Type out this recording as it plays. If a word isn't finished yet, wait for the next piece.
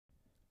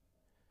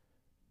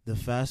The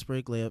Fast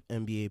Break Layup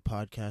NBA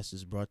podcast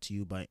is brought to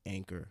you by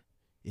Anchor.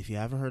 If you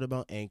haven't heard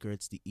about Anchor,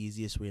 it's the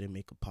easiest way to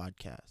make a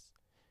podcast.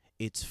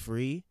 It's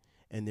free,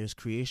 and there's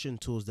creation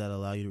tools that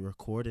allow you to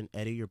record and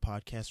edit your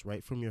podcast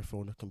right from your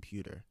phone or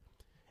computer.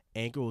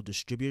 Anchor will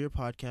distribute your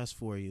podcast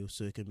for you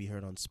so it can be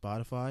heard on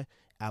Spotify,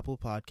 Apple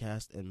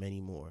Podcasts, and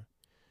many more.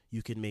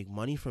 You can make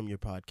money from your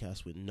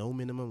podcast with no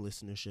minimum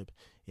listenership.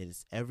 It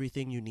is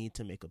everything you need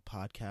to make a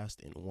podcast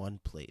in one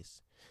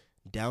place.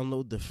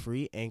 Download the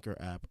free Anchor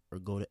app or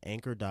go to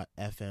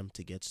anchor.fm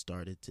to get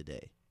started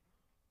today.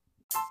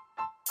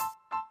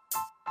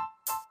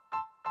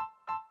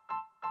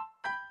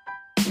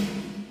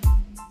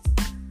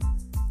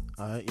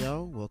 Alright,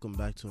 y'all. Welcome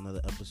back to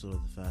another episode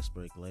of the Fast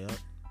Break Layup.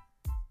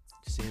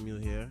 Samuel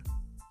here.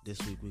 This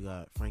week we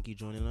got Frankie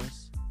joining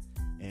us,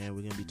 and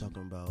we're going to be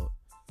talking about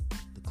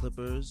the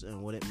Clippers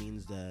and what it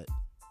means that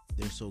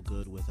they're so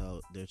good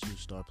without their two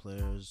star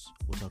players.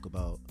 We'll talk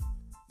about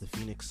the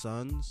Phoenix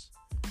Suns,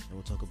 and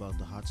we'll talk about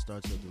the hot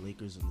starts of the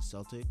Lakers and the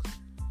Celtics.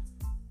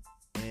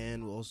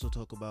 And we'll also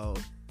talk about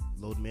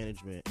load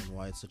management and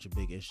why it's such a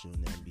big issue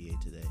in the NBA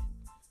today.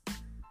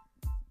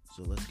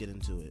 So let's get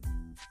into it.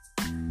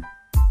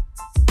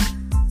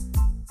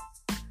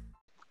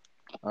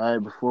 All right,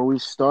 before we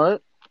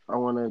start, I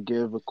want to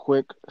give a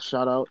quick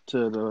shout out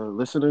to the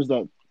listeners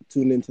that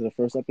tuned into the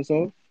first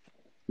episode.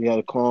 We had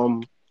a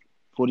calm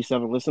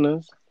 47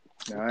 listeners.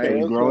 Nice,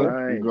 We're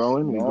growing. Nice.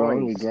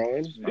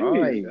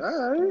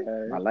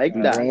 I like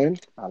that.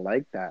 I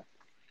like that.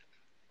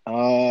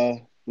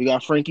 We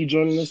got Frankie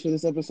joining us for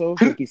this episode.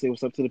 Frankie, say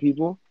what's up to the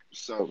people.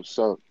 So.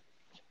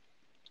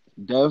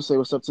 Dev, say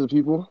what's up to the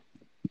people.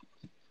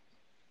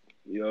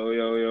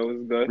 Yo,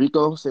 what's good?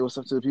 Rico, say what's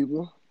up to the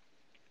people.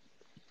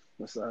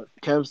 What's up?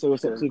 Kev, say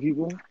what's up to the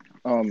people.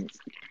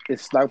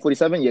 It's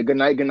 9:47. Yeah, good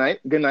night.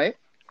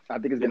 I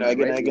think it's good night.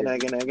 Good night.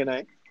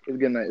 It's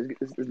good night.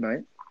 It's night.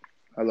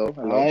 Hello.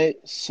 All right,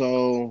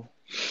 so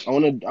I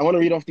want to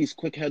read off these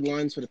quick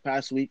headlines for the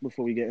past week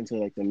before we get into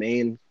like the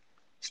main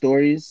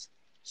stories.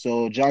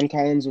 So John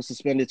Collins was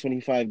suspended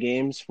 25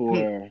 games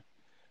for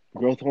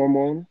growth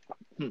hormone.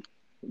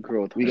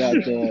 We got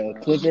the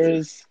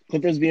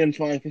Clippers being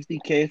fined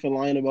 $50K for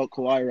lying about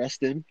Kawhi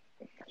resting.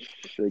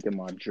 Shaking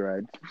my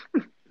dread.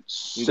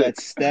 We got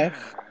Steph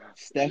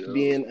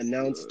being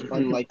announced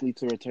unlikely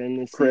to return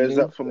this Prayers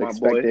season. up for my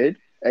boy.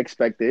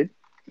 Expected.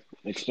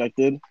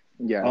 Yeah.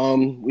 Yeah.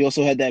 We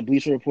also had that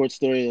Bleacher Report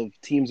story of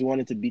teams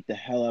wanting to beat the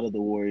hell out of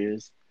the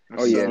Warriors.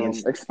 Oh yeah. I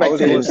was Expected.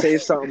 going to say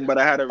something, but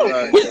I had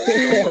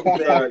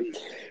to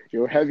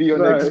You're heavy on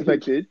the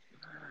expected.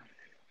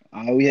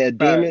 We had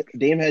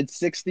Dame had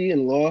 60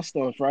 and lost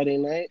on Friday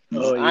night.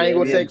 Oh, yeah. I ain't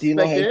gonna say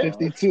Dino had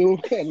expected. 52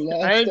 and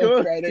lost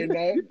on Friday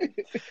night.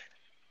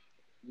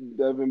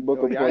 Devin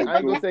Booker. I ain't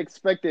gonna say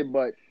expected,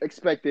 but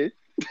expected.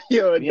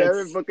 Yo, Yes.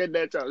 Devin Booker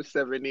net dropped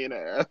 70 and a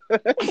half.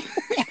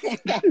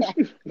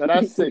 No,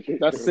 that's sick.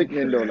 That's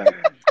sickening though. Like.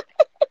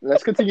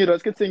 Let's continue. We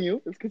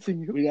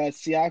got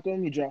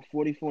Siakam. He dropped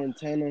 44 and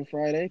 10 on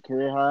Friday,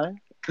 career high.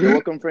 You're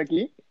welcome,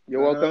 Frankie.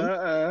 You're welcome.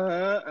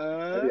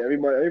 Yeah,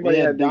 everybody We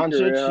had had big Doncic.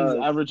 career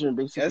He's averaging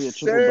basically Yes, a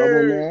triple-double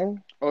sir. now.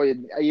 Oh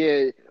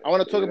yeah. I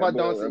want to talk about that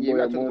boy- Doncic. that You boy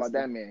got a to talk about monster.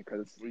 that man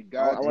because We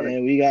got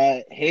And we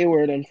got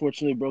Hayward.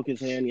 Unfortunately, broke his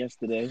hand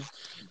yesterday. that's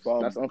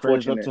Prayers up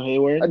unfortunate. to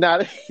Hayward.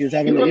 Nah, He was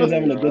having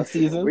a good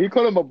season. you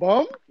call him a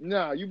bum?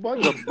 Nah, you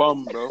bugging. He's a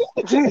bum, bro.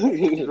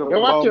 Yo,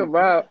 watch your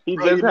mouth. He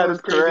Bro, just you know had it's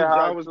his crazy. career high.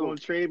 John was going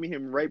to trade me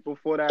him right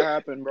before that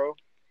happened, bro.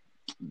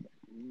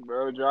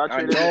 Bro, John I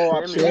traded know, him.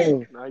 I'm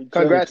chill. Now he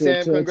Congrats,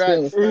 Chill, Sam. chill,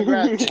 Congrats.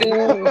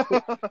 chill. Congrats.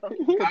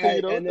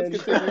 Alright, though. and then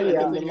Let's continue.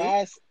 yeah,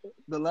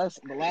 the last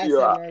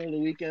headline of the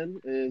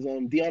weekend is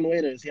Dion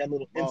Waiters. He had a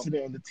little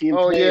incident on the team.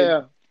 Oh, plane.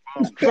 yeah.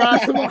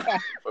 Cross him on.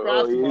 Oh,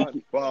 Cross him yeah.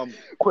 on. Bum.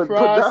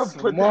 Cross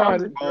Put him on. down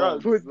the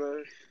drugs,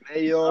 man.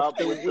 Lay off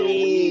the With the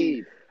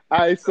weed. All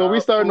right, so we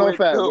starting off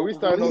fast. We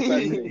starting off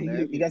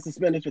fast. He got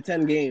suspended for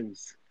 10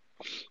 games.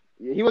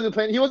 He wasn't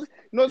playing. You know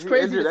what's He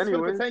crazy? injured He was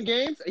anyway. for 10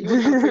 games. And he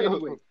wasn't playing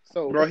anyway.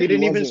 So Bro, he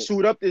didn't even wasn't.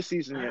 suit up this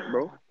season yet,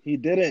 bro. He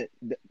didn't.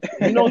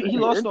 You know, he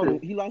lost injured. on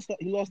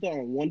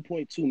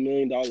 $1.2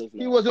 million. Now.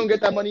 he wasn't gonna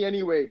get that money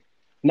anyway.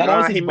 No, that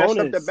was he his messed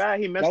bonus. up the bag.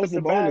 He messed That up was the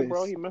the bag, bonus.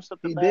 bro. He messed up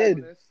the He bag.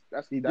 did.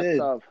 That's He that's did.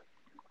 tough.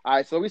 All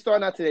right, so we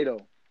starting out today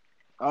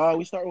though.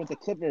 We start with the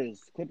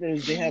Clippers.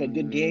 They had a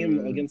good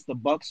game against the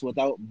Bucks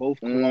without both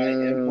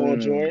Kawhi and Paul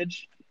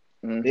George.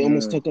 They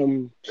almost took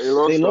them. They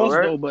lost, They lost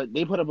right? though, but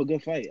they put up a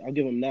good fight. I'll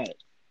give them that.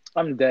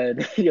 I'm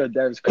dead. Yo,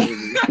 that's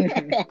crazy.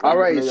 All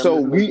right, right, so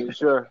we-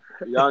 sure.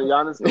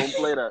 Giannis don't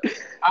play that.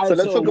 All right, So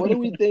let's so talk what about- do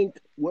we think?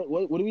 What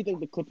do we think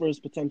the Clippers'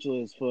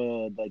 potential is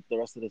for like the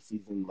rest of the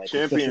season? Like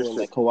especially with,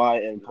 like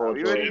Kawhi and Paul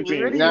We George.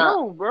 already Nah.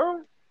 know, bro.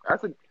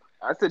 That's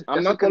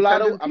I'm not gonna lie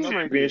to- I'm not-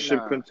 Championship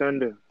Nah.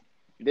 contender.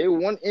 They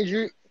one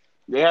injury.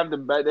 They have the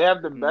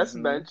best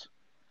Mhm. bench.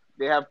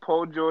 They have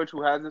Paul George,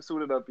 who hasn't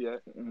suited up yet,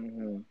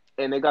 Mm-hmm.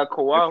 and they got Kawhi. If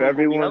who will be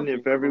everyone, healthy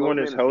if for everyone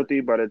low is management. healthy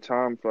by the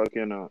time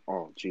fucking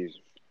oh Jesus.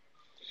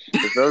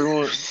 If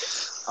everyone,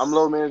 I'm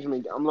low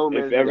management. if I'm not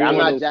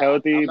everyone is jack-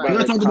 healthy I'm not by We're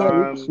the gonna talk about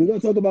time, we're gonna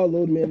talk about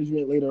load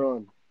management later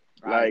on.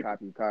 All right, Like-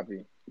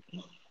 copy.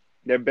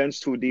 Their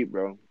bench too deep,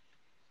 bro.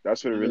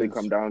 That's what it really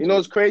come down You to. know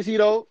what's crazy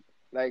though?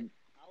 Like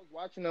I was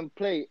watching them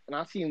play, and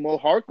I seen Mo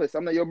Harkless.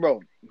 I'm like, yo,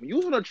 bro, you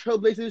was on the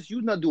Trailblazers.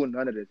 You not doing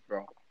none of this,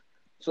 bro.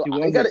 So He it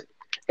wasn't. got to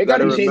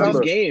Gotta He changed his remember.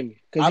 game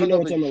because I you don't know know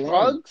what's if on the it's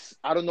line. drugs.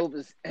 I don't know if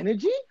it's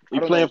energy. I You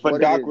don't playing know for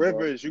what Doc it is, bro.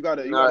 Rivers. You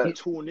gotta Nah,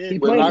 tune He in.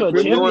 when playing you- for a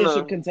when you on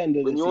championship a-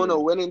 contender when this you're on year.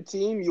 a winning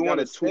team, you You want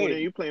gotta to tune in.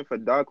 stay. You playing for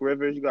Doc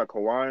Rivers. You got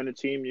Kawhi on the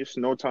team. It's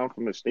no time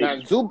for mistakes.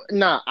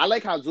 I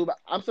like how Zubac.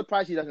 I'm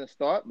surprised he doesn't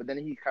start, but then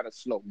he's kind of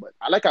slow. But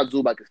I like how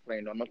Zubac is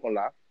playing. Though, I'm not gonna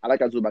lie. I like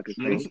how Zubac is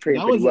playing. He's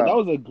trading pretty well. That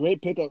was a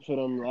great pickup for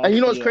them last And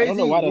you know what's year. I don't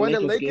crazy? know why When the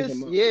gave Lakers,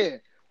 him up.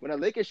 when the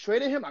Lakers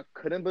traded him, I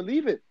couldn't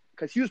believe it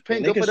because he was The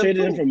playing good Lakers for them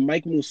traded him too. for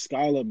Mike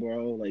Muscala,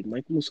 bro. Like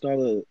Mike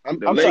Muscala. The I'm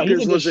sorry, Lakers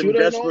he's a good was in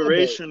shooter and all, but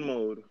desperation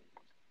mode.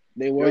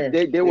 they were.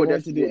 They were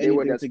wanted to do they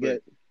were anything to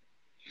desperate.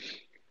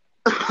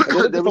 get. They're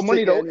looking They for was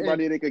money taking though.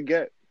 anybody they could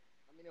get.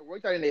 I mean, it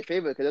worked out in their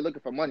favor because they're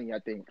looking for money. I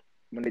think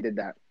when they did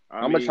that.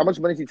 I How mean, much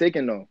money is he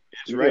taking though?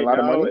 It's Is he right getting a lot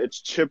of now, money?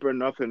 it's chip or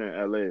nothing in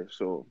LA.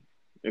 So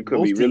it could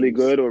Both be really teams.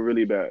 good or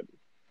really bad.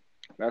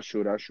 That's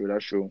true. Both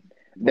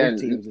Then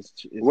teams is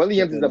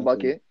Williams is the chipping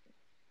bucket.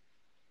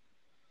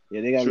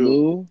 Yeah, they got True.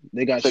 Lou.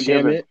 They got It's a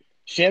given.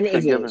 Shamit. Shamit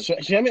It's a given.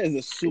 Shamit is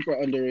a super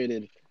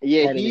underrated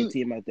Yeah, part of he. their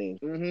team, I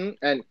think.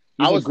 And He's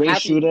I a was great happy.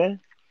 shooter.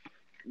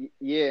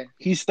 Yeah,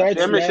 He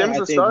starts Shamit- now, Shamit's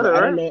I a think. starter, But I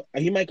don't right?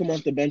 know. He might come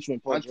off the bench when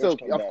Paul until George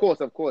comes back.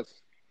 of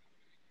course.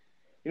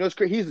 You know, it's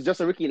crazy. He's just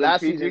a rookie When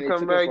last PG season. They come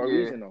took back, him for a yeah.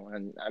 reason though,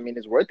 and I mean,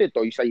 it's worth it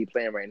though. You say you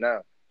playing right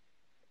now.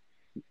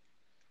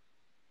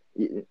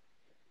 Yeah.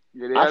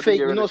 Yeah, they I had to think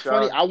give you it know a it's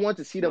funny. shot. I want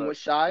to see them But- with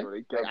Shy. but they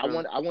Like kept I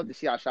him. want to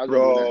see how Shy was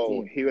doing that Bro,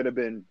 team. he would have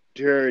been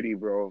dirty,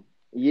 bro.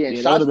 Yeah, and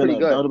Yeah, Shy's pretty that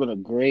good. would have been a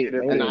great. And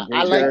That would've been a I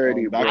great like-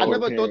 dirty, bro. I backcourt never thought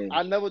pairing.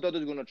 they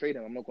was gonna trade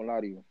him. I'm not gonna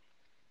lie to you.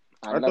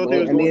 I never thought they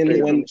was I thought- going to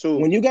mean, trade him too.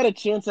 when you got a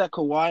chance at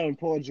Kawhi and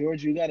Paul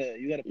George, you gotta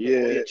put all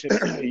Yeah, your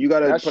chips in. you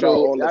gotta That's put out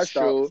true. all the That's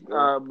stops, true.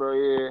 bro. Bro,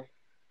 yeah.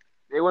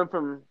 They went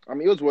from I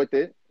mean, it was worth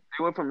it.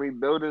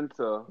 rebuilding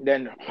to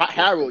Then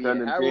Harold,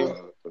 contending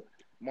Harold, team.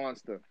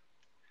 monster.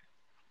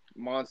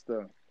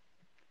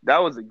 That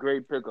was a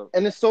great pickup.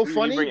 And it's so You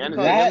funny bring energy.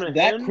 because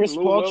That him, Chris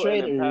Lou Paul Will,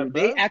 trade, and then Pat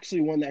they Bev.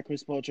 actually won that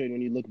Chris Paul trade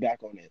when you look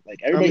back on it.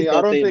 Like I everybody mean, I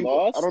thought don't they think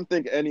lost. I don't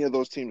think any of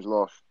those teams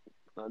lost.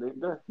 No, they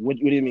did. What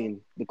do you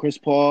mean? The Chris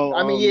Paul?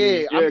 I mean,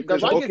 Yeah, the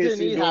because Rockets didn't OKC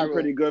need doing Harold.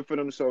 pretty good for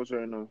themselves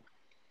right now.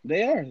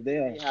 They are.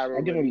 Harold,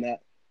 I'll give them that.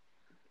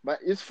 But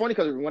it's funny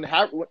because when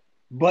Harold,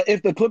 But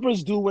if the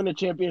Clippers do win a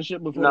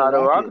championship before Nah,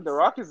 the Rockets, the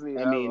Rockets need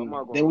I Harold. I'm mean,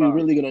 not gonna then we lie.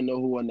 really gonna know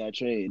who won that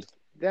trade.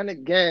 then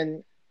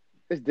again,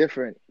 it's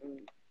different.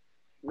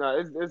 No,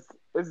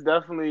 it's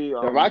definitely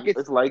The Rockets-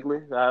 It's likely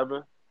to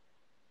happen.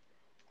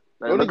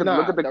 Like, Only- look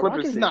at the the Clippers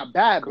Rockets team. not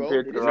bad, bro.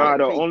 compared They to the just Nah,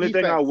 gotta the play only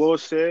thing I defense. will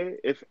say,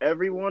 if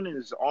everyone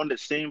is on the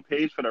same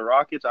page for the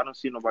Rockets, I don't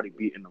see nobody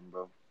beating them,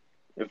 bro.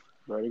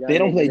 They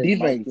don't play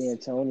defense. They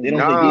don't play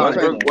Nah,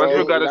 defense. Westbrook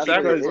bro. got a That's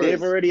sacrifice. Because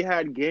they've already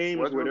had games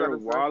Westbrook where got they're a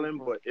wilding,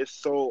 sacrifice. but it's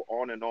so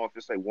on and off.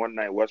 It's like one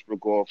night Westbrook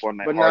go off, one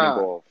night But Harden nah.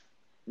 go off.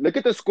 Look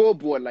at the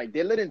scoreboard. Like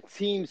they're letting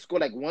teams score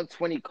like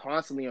 120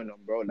 constantly on them,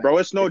 bro. Like, Bro,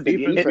 it's no it's the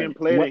defense defense. being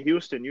played What- in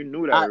Houston. You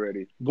knew that I-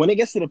 already. When it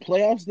gets to the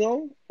playoffs,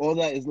 though, all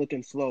that is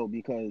looking slow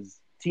because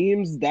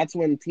that's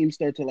when teams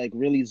start to like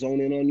really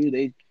zone in on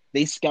you.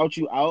 They scout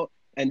you out,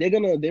 and they're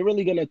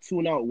really gonna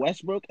tune out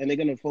Westbrook, and they're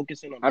gonna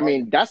focus in on. I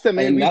mean, that's the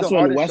main and reason that's when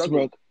Harden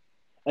Westbrook.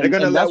 They're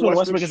gonna and let that's when Westbrook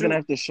Westbrook is gonna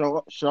have to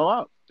show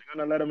out. They're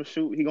gonna let him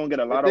shoot. He's gonna get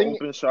a The lot of thing-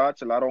 open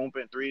shots, a lot of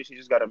open threes. He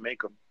just gotta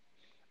make them.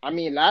 I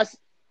mean, last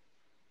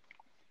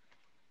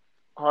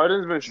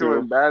Harden's been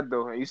shooting bad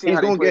though. And you see He's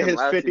how they gonna played get him his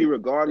last 50 year.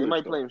 regardless. They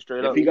might though. play him straight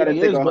If up. he gotta He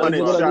take is, but if 100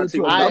 you gotta shots, lose he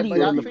to a gonna I, W but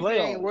in that the 50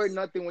 ain't playoffs. worth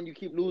nothing when you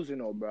keep losing,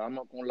 though, bro. I'm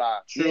not gonna lie.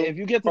 Yeah, if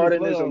you get to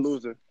Harden the is a playoffs,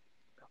 loser.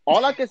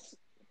 All I can,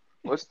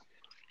 What's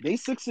they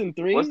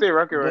 6-3. what's their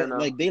record right but, now?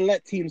 like they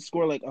let teams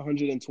score like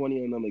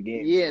 120 on them a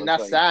game. yeah, So and it's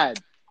that's like, sad.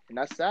 And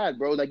that's sad,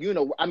 bro. Like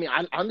I mean,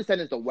 I understand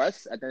it's the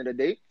West at the end of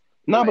the day.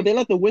 No, Like- but they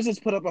let the Wizards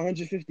put up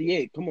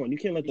 158. Come on, you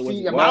can't let the You see,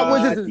 Wizards. my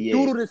What? Wizards is 158.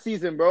 doodle this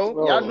season, bro.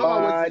 Bro, Y'all know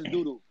my what? Wizards is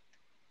doodle.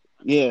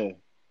 Yeah,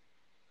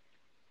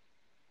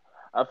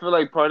 I feel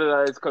like part of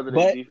that is because of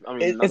but their defense. I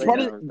mean, it's not part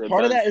their of defense, their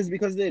part of bench. that is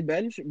because they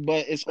bench,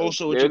 but it's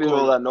also what They you don't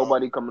call got it.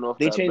 nobody coming off.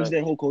 They that changed bench.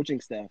 their whole coaching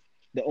staff.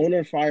 The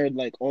owner fired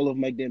like all of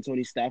Mike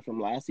D'Antoni's staff from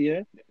last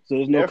year, so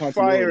there's no They're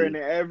continuity. firing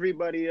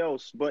everybody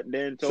else but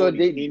D'Antoni. So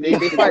they he needs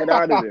to fight. get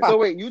out of there. So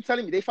wait, you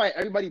telling me they fight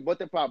everybody but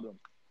the problem?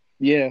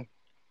 Yeah,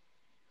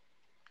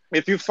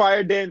 If you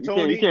fire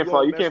D'Antoni, You can't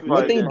fire- you can't what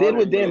fire they did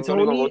with D'Antoni, bro.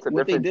 D'Antoni gonna go D'Antoni, to a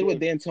what they different did with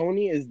team.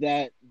 D'Antoni is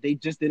that they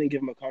just didn't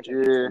give him a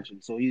contract Yeah.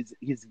 extension, so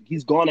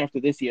he's gone after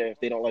this year if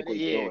they don't like what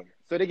he's Yeah. doing.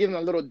 So they give him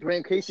a little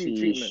Dwayne Casey Sheesh.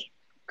 treatment.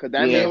 Cause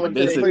that Yeah, man went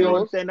to the basically.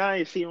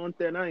 playoffs. He on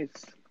thin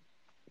ice.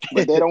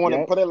 But they don't want to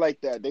Yep. put it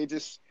like that. They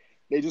just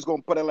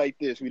gonna put it like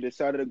this. We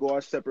decided to go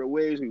our separate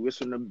ways. We wish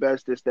them the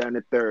best. This, that, and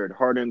the third.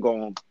 Harden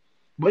going.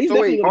 But he's So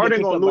definitely wait, gonna Harden get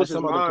picked gonna up by lose his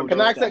some other mind, coaching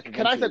Can I ask staff can I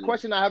ask a eventually.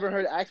 question I haven't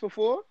heard asked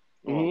before?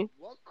 Mhm.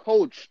 What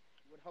coach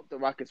would help the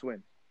Rockets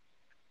win?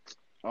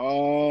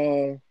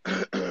 I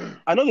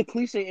know the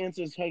cliche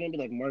answer is probably gonna be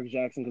like Mark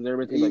Jackson because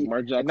everything like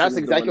Mark Jackson. And that's is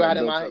the exactly one what I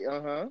that had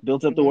in my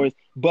built up the Mhm. Warriors.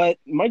 But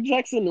Mark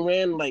Jackson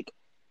ran like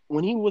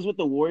when he was with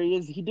the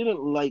Warriors, he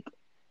didn't like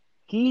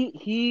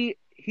he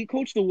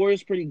coached the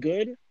Warriors pretty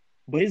good,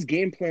 but his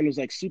game plan was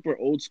like super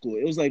old school.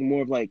 It was like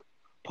more of like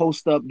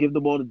post up, give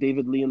the ball to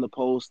David Lee in the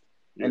post,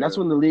 and that's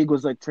when the league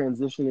was like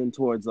transitioning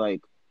towards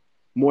like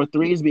more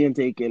threes being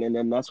taken, and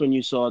then that's when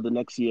you saw the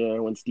next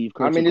year when Steve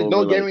Kerr I mean, took there's no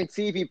over, like,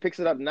 guarantee if he picks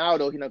it up now,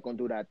 though. He's not gonna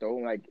do that, though.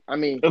 Like, I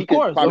mean, Of he could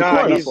course, probably of Nah,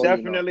 course. pick it he's up,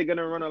 definitely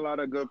gonna run a lot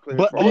of good plays.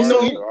 But for also-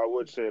 Harden, though, I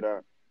would say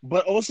that.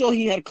 but also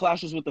he had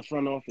clashes with the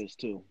front office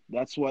too.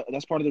 That's part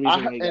of the reason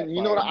why he got and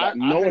you know what? fired. I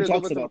No heard one this talks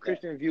over some about that.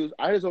 Christian views.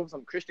 I heard this over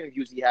some Christian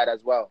views he had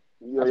as well.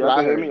 Yo, That's y'all what can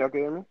I hear heard. me? Y'all can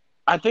hear me?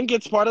 I think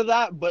it's part of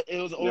that, but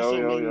it was also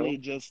Yo. mainly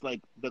just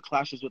like the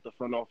clashes with the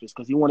front office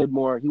because he wanted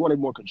more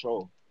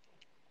control,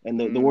 and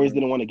the Mm. Warriors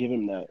didn't want to give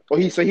him that. Well,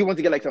 he wanted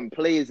to get like some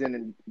plays in,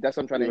 and that's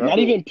what I'm trying to. Not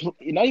do.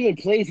 even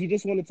plays. He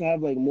just wanted to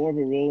have like more of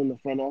a role in the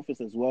front office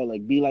as well.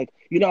 Like be like,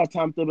 you know how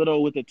Tom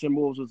Thibodeau with the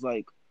Timberwolves was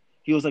like,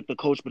 he was like the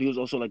coach, but he was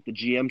also like the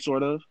GM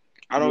sort of.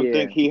 I don't Yeah.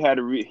 think he had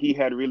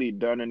really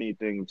done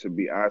anything to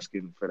be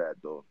asking for that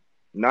though.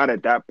 Not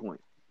at that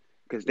point,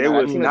 because they Nah,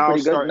 that was team is now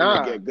pretty good. starting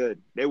Nah. to get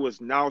good. They was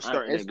now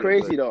starting. It's to get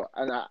crazy good. though,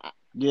 and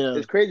Yeah,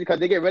 it's crazy because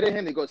they get rid of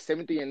him. They go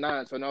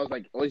 73-9. So now it's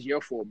like, oh, it's your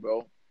fault,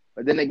 bro.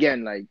 But then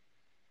again, like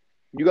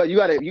you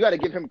gotta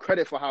give him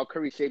credit for how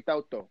Curry shaped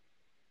out though.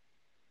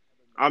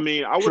 I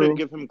mean, I True. wouldn't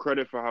give him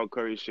credit for how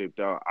Curry shaped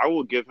out. I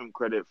will give him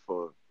credit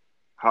for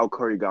how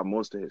Curry got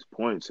most of his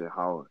points and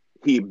how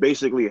he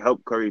basically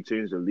helped Curry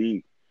change the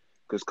league.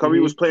 Because Curry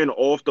Mhm. was playing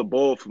off the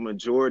ball for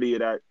majority of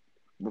that.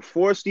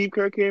 Before Steve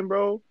Kerr came,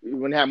 bro,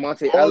 When they had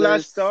Monte all that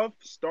Ellis, stuff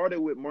started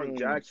with Mark Mm.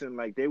 Jackson.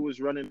 Like, they was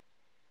running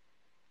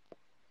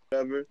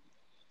whatever.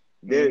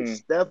 Mhm.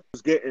 Steph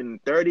was getting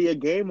 30 a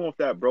game off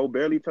that, bro,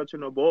 barely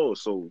touching the ball.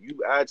 So you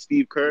add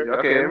Steve Kerr,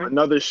 Y'all can hear me?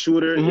 another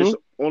shooter, Mhm. it's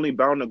only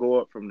bound to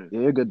go up from there. yeah,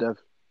 you're good, Dev.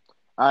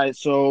 All right,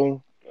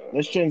 so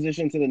let's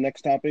transition to the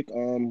next topic.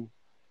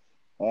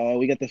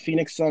 We got the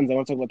Phoenix Suns. I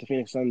want to talk about the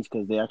Phoenix Suns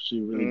because they're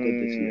actually really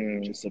good this year,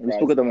 which is We surprising.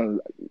 spoke of them.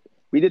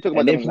 We did talk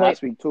about And they them play-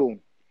 last week too.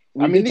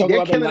 We I mean, did talk they're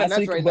about them killing the last Nets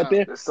week, right but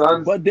now. The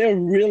Suns. they're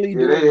really Yeah,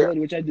 doing they- good,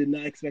 which I did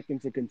not expect them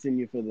to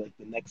continue for like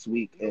the next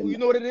week. And You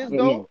know what it is I don't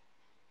though? know.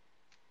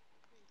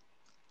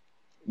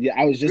 Yeah,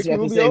 I was just Ricky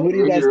about to say, Rubio? who do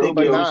you guys Ricky think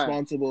is Rubio.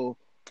 responsible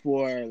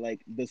for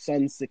like the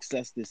Suns'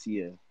 success this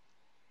year?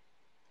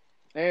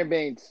 Aaron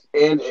Baines.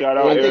 And Shout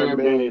out and Aaron Aaron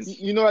Baines.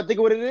 You know, I think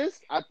what it is.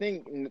 I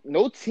think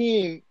no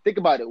team. Think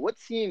about it. What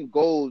team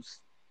goes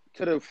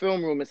to the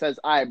film room and says,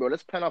 "All right, bro,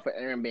 let's plan out for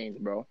Aaron Baines,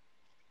 bro.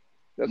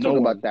 Let's No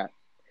talk one. about that."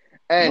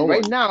 And No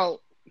right one. now,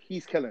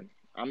 he's killing.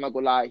 I'm not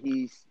gonna lie.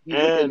 He's And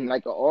looking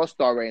like an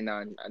all-star right now.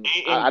 And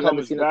Ayton I never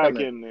comes seen it back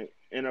coming.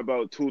 in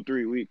about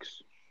 2-3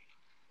 weeks.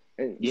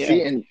 And Yeah.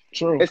 see, and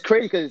True. it's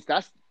crazy because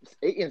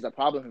Aiton's a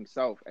problem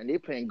himself, and they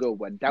playing good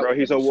without Bro,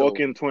 he's him. a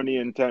walk-in 20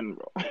 and 10,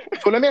 bro.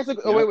 So let me ask you.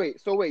 Oh Yeah. wait.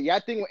 So wait, y'all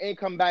think when Aiden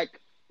come back,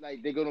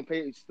 like they're gonna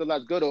play still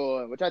as good,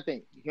 or what I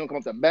think he gonna come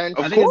off the bench?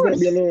 Of I think it's gonna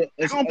be a course. little. They're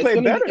It's, gonna it's play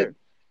gonna be- better.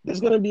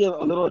 there's gonna be a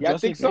little Y'all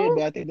adjustment think so? period,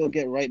 but I think they'll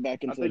get right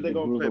back into think the they're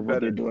gonna groove play of what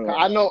they're better. doing.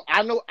 I know.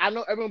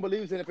 Everyone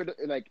believes in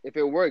if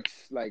it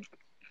works, like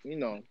you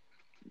know, you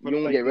Put it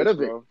don't like get rid this,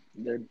 of it. bro.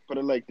 They're- Put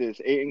it like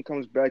this. Ayton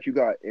comes back, you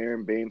got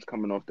Aaron Baines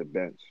coming off the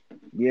bench.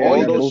 Yeah, All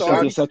they those both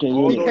shots- your second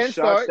all he unit. can those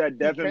shots start- that he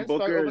Devin can start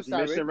Booker over is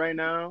missing Saric. right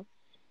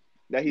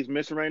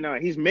now,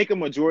 he's making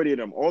majority of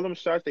them. All them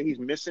shots that he's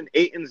missing,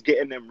 Ayton's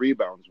getting them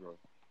rebounds, bro.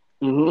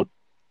 Mm-hmm.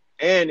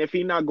 And if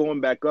he's not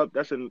going back up,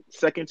 that's a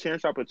second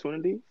chance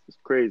opportunity. It's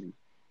crazy.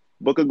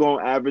 Booker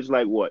going to average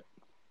like what?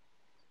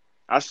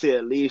 I say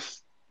at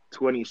least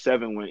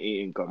 27 when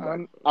Ayton come back.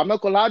 I'm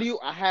not gonna lie to you.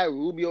 I had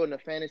Rubio in the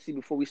fantasy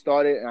before we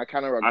started, and I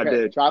kind of regret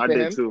I dropping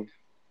did him. too.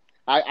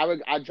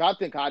 I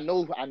dropped him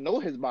because I know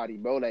his body,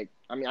 bro. Like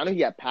I mean, I know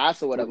he had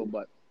pass or whatever,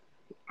 but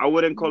I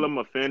wouldn't call him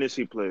a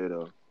fantasy player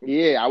though.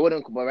 yeah, I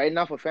wouldn't. But right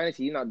now for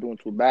fantasy, he's not doing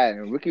too bad.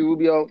 And Ricky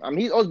Rubio, I mean,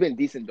 he's always been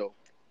decent though.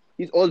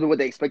 He's always been what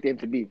they expected him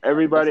to be.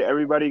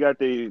 Everybody got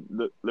the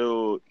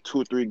little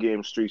 2-3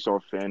 game streaks on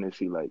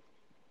fantasy. Like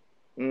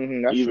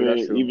That's even true.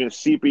 That's true. even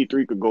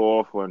CP3 could go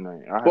off one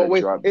night. I had But to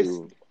wait, drop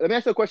dude. let me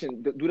ask you a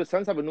question. Do the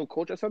Suns have a new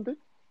coach or something?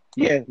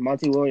 Yeah,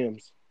 Monty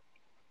Williams.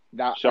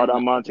 Shout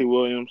out Monty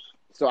Williams.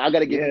 So I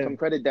gotta give him Yeah. some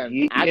credit then.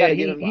 He I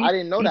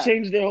didn't know he that.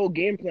 changed their whole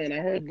game plan. I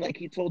heard like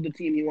he told the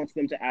team he wants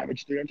them to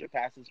average 300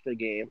 passes per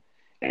game.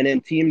 And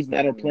then teams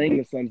that are playing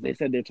the Suns, they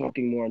said they're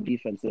talking more on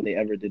defense than they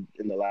ever did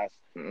in the last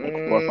like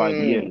 4 or 5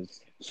 years.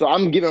 So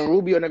I'm giving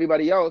Rubio and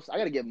everybody else. I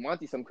gotta give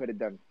Monty some credit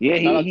then. Yeah,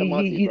 Shout out to he's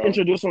Monty, bro.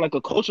 introducing like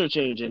a culture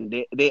change, and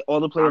they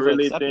all the players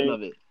really are accepting think-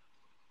 of it.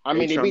 I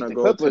mean, they trying beat to the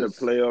go Clippers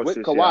to the playoffs with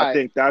this year. I Kawhi.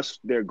 think that's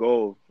their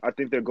goal. I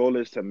think their goal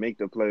is to make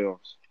the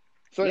playoffs.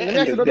 So Yeah, let me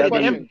ask you and another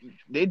Devin- question.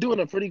 They're doing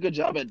a pretty good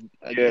job at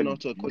Yeah, getting off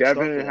to a quick start.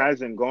 Devin for that.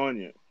 hasn't gone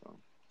yet.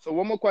 So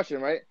one more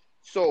question, right?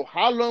 So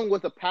how long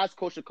was the past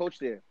coach to coach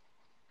there?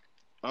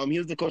 He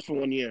was the coach for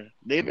 1 year.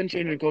 They've been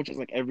changing coaches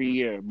like every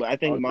year, but I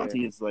think Okay.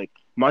 Monty's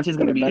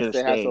going to be here Best to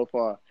they had stay. so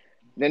far.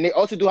 Then they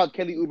also do have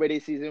Kelly Oubre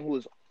this season,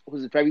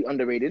 who's very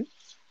underrated.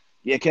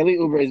 Yeah, Kelly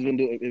Oubre has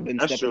been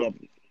That's stepping true. up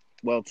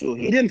well too.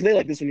 He didn't play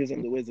like this when he was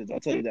on the Wizards. I'll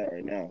tell you that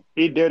right now.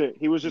 He did it.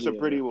 He was just a Yeah.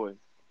 pretty boy.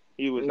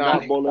 He was Nah,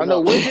 not bowling on the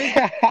up.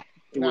 Wizards,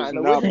 He nah, was on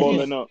the not Wizards,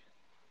 bowling up.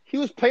 he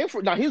was playing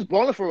for. Nah, he was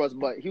balling for us,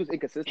 but he was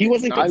inconsistent. He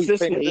wasn't Now he's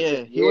playing consistent. Yeah,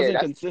 consistent. he wasn't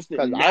that's consistent.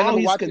 because I Now remember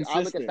he's watching. I look at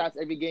consistent.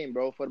 stats every game,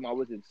 bro, for my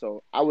Wizards,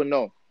 so I would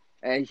know.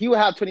 And he would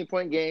have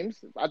 20-point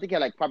games. I think he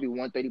had like probably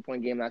one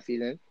 30-point game last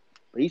season.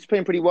 But he's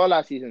playing pretty well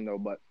last season though.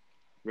 But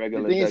the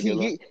Regular, thing is,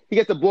 regular. he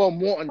gets the ball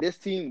more on this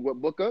team with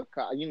Booker.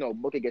 You know,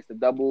 Booker gets the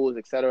doubles,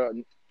 etc.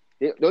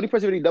 The only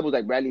person really doubles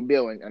like Bradley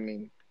Beal, and I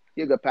mean,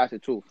 he's a good passer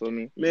too. Feel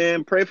me?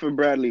 Man, pray for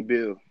Bradley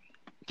Beal.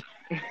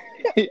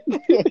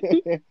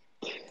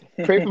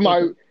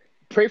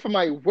 Pray for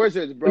my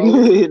Wizards, bro.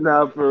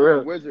 Nah, for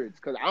real. Wizards,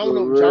 because I don't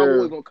know For if John real.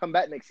 Wall is gonna come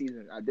back next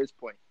season. At this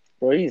point,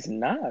 Bro, he's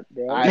not,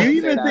 bro. I Do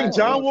you don't even say think that.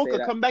 John Don't Wall say could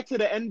that. come back to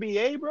the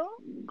NBA, bro?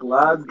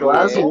 Glass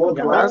Yeah. Wall,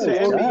 Come Glass back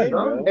to Wall, NBA,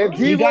 bro. If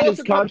He D got Rose his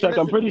could come, contract.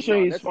 I'm listen, pretty sure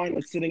no, he's listen. fine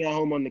with sitting at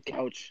home on the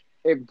couch.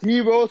 If D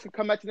Rose could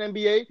come back to the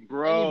NBA,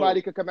 Bro,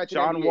 anybody could come back to the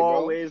John NBA, Wall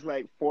bro. weighs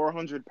like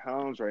 400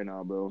 pounds right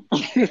now, bro.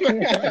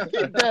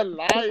 That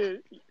lying.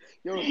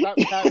 Yo, stop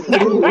capping.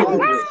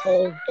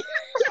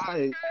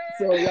 Alright,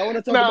 so y'all want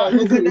to talk Nah. about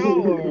Luka now?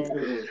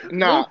 Or?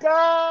 Nah,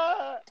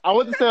 Luka! I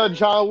wanted to say on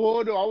John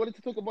Wall though. I wanted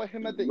to talk about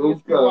him at the Luka.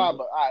 ESPY, but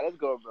all right, let's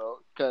go, bro.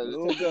 Cause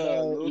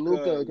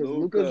Luka, because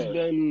Luka's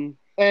been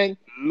and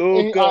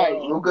Luka.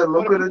 alright, Luka, for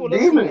Luka the the people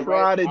demon. listening,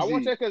 right, I Prodigy.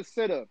 want you to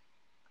consider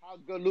how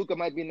good Luka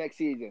might be next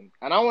season,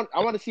 and I want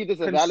to see if this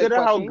is a valid Consider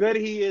how question. good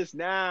he is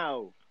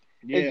now.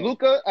 Is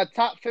Luka a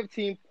top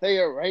 15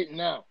 player right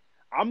now?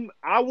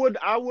 I would.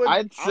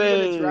 I'd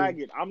say-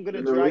 I'm gonna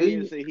In the drag it league?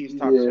 and say he's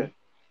top Yeah. 10.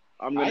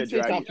 I'm gonna I'd say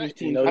drag top it.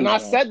 15. And I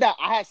too. said that.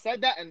 I had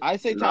said that, and I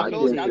say Nah, top I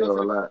Carlos, can't fifteen. say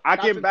all that. I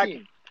top can back.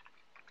 15.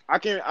 I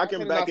can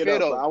said back not it fair, up,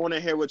 though. but I want to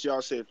hear what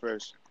y'all say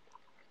first.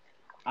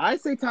 I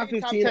say top Top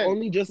 15 10.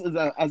 only just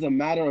as a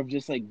matter of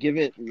just like give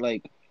it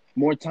like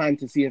more time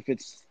to see if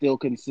it's still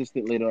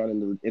consistent later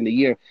on in the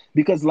year.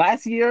 Because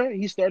last year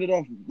he started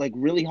off like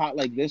really hot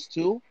like this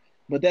too,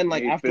 but then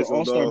like He after fizzled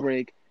All-Star off.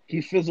 break he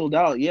fizzled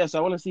out. Yes,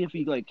 I want to see if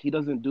he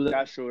doesn't do that.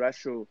 That's true. That's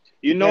true.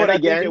 You know Then what I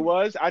again- think it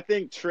was? I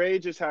think Trey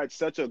just had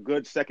such a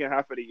good second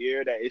half of the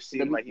year that it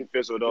seemed like he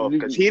fizzled off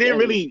because he didn't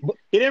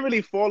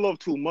really fall off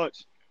too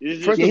much. It's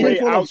just First Yeah, of he all,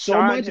 didn't fall off so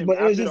outshined much, him but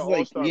it was after just the like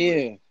All-Star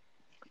break.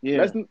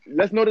 yeah.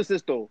 Let's notice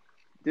this though.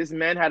 This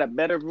man had a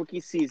better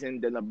rookie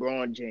season than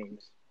LeBron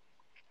James.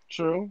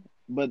 True,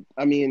 but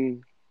I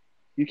mean,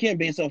 you can't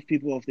base off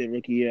people off their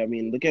rookie year. I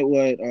mean, look at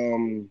what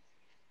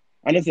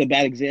I know it's a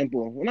bad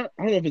example. Well,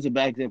 I don't know if it's a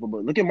bad example,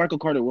 but look at Michael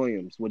Carter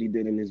Williams, what he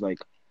did in his like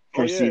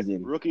first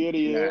season. Rookie of the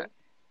year.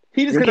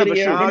 He just Rookie could of the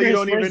year. have Now Remember you his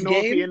don't even first know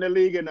if game? he in the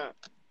league or not.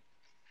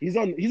 He's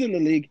in the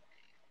league.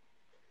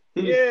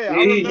 Yeah, I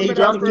He remember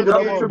dropped that he first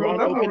dropped game, a bro.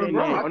 triple-double Opening with night.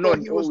 Bron. I Oh no! thought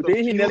he was the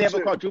Didn't he nearly have a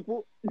future.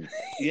 quadruple?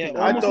 Yeah,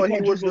 I almost thought a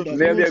he was the quadruple-double.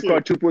 Nearly a future.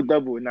 quadruple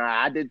double.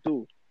 Nah, I did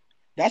too.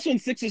 That's when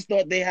Sixers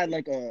thought they had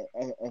like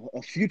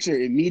a future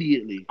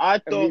immediately. I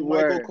thought we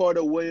were. Michael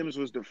Carter Williams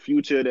was the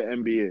future of the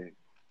NBA.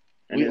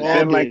 And We it's all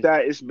been like did.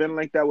 that. It's been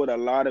like that with a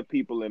lot of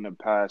people in the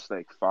past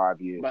like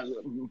 5 years. But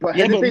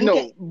Yeah, here's the but thing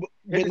Luka, though. but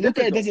Here's the Luka, it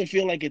difference, doesn't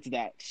feel like it's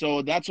that.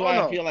 So that's why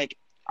Oh, no. I feel like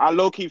I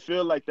low key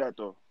feel like that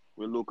though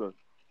with Luka.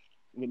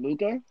 with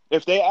Luka,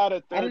 If they add a I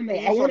third don't know.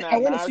 piece I on wanna that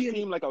Mavs see him-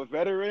 team, like a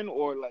veteran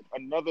or like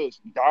another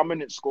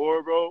dominant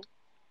scorer, bro,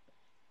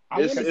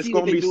 I It's- want to it's see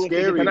gonna what they be do if they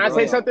scary, get Can I bro.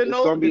 say Luka. something It's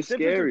though? gonna be The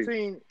scary.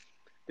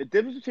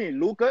 difference between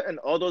Luka and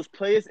all those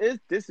players is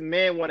this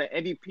man won an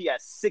MVP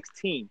at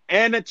 16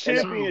 and a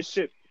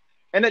championship.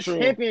 and a True.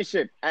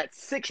 championship at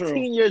 16 True.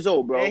 years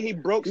old, bro. And he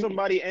broke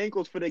somebody's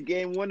ankles for the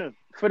game winner.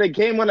 For the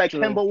game one, like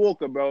True. Kemba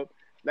Walker, bro.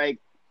 Like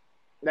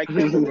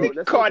Kemba, bro. Let's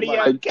talk Cardiac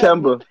about it. Like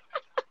Kemba.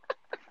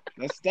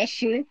 That's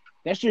true.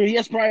 That's true. He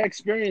has prior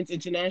experience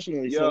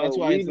internationally, so Yo, that's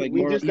why it's like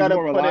we more. just he's gotta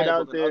more put it reliable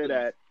out than there others.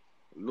 that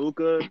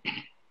Luka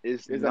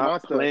is He's a not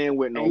monster. playing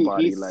with And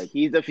nobody. he's Like the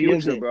He future,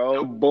 isn't. the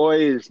bro. boy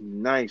is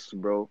nice,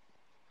 bro.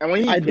 And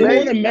when he I do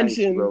plays, wanna Nice,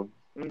 mention- bro.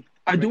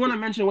 I do want to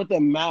mention with the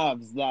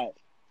Mavs that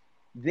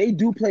they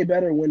do play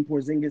better when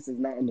Porzingis is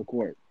not on the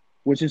court,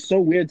 which is so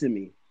weird to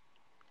me.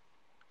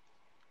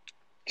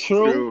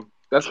 True.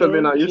 That's because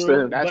they're not used to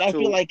him. That's but I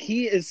true. feel like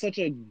he is such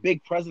a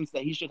big presence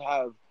that he should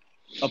have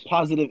a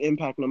positive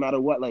impact no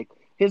matter what. Like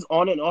his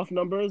on and off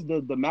numbers,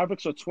 the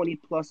Mavericks are 20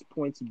 plus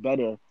points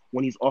better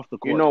when he's off the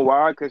court. You know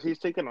why? Because he's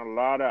taking a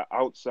lot of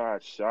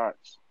outside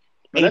shots.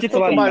 and he let's takes a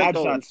talk lot of about it, bad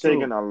though. shots He's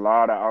taking too. a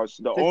lot of outs.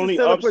 The This is only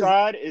still a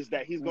upside is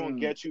that he's gonna Mm.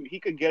 get you. He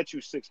could get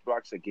you 6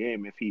 blocks a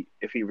game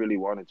if he really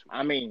wanted to.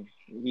 I mean,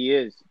 he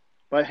is.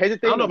 But here's the I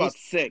thing. don't know though, about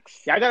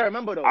 6. I gotta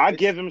remember though. I it's-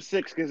 give him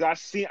 6 because I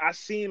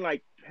seen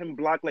like him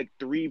block like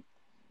 3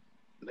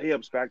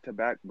 layups back to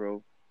back,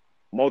 bro.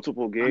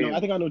 Multiple games. I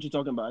think I know what you're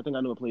talking about. I think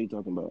I know what play you're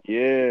talking about.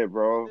 Yeah,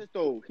 bro.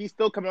 though, he's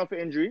still coming off an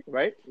injury,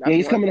 right? Yeah,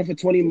 he's one. coming off a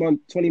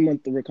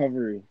 20-month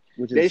recovery,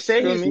 which is They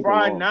say super he's long.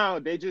 fine now.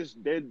 They're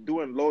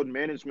doing load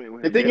management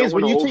with The him. thing They is,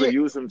 don't when wanna you take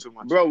overuse him too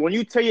much. Bro, when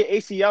you tear your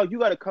ACL, you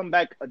gotta come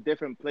back a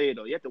different player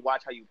though. You have to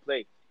watch how you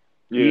play.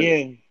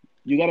 Yeah.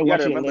 You gotta You watch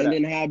gotta your remember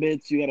landing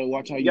habits. You gotta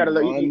watch how You you gotta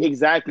run.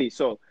 exactly.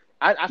 So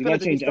I feel gotta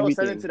like he's change still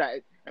selling everything. to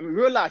that. I mean,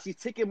 realize he's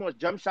taking more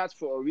jump shots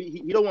for a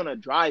reason. He don't want to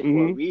drive for a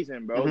Mhm.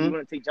 reason, bro. Mhm. He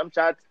want to take jump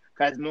shots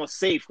because it's more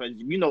safe. Because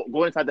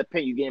going inside the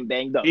paint, you getting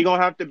banged up. He's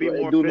gonna have to be So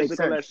it more do make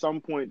physical sense. at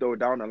some point though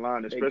down the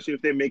line, especially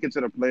if they make it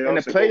to the playoffs. In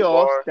the and go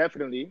playoffs, far,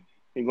 definitely.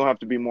 he's gonna have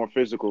to be more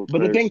physical. But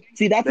the 'cause thing,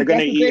 see, that's they're that's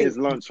gonna the eat thing his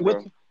lunch,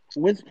 bro.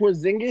 with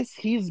Porzingis.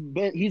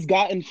 He's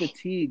gotten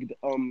fatigued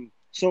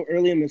so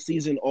early in the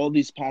season all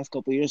these past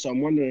couple of years. So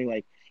I'm wondering,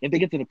 like, if they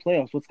get to the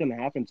playoffs, what's gonna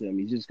happen to him?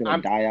 He's just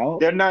gonna die out.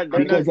 They're not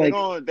Because, like-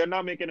 they're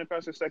not making it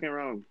past the second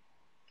round.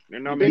 They're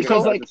not Because, making it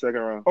past like, the second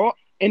round.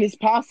 In his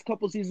past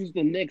couple seasons,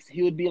 the Knicks,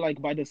 he would be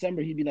like, by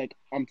December, he'd be like,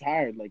 I'm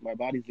tired, like my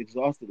body's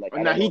exhausted, like. I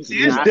Nah, don't know he what to is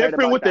do. It's I heard different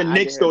about with the that. I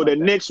Knicks did though. hear The about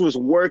that. Knicks was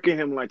working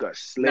him like a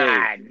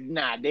slave.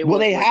 Nah. They Well,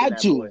 they weren't had working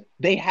that to. boy.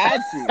 They had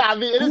to. I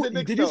mean, it is the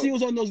Knicks, Did you though. see who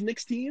was on those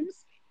Knicks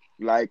teams?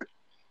 Like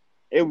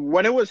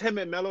when it was him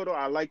and Melo though,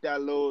 I like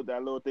that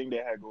little thing they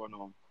had going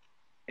on.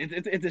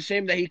 It's a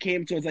shame that he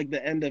came towards like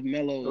the end of It was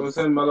Melo's.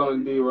 him, Melo,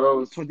 and D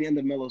Rose. Towards the end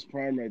of Melo's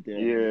prime, right there.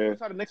 Yeah.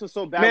 That's how the Knicks was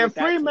so bad. Man, with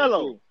that free team,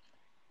 Melo. too.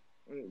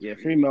 Yeah,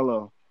 free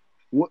Melo.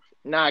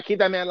 Nah, keep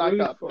that man locked Free-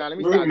 up. Nah, let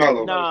me free stop.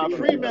 Melo. Nah, Free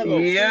free Melo. Melo.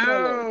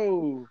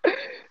 Yo.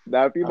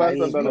 Nah, free my I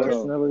son Melo.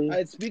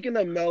 personally- Speaking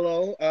of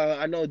Melo,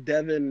 I know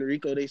Devin,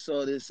 Rico, they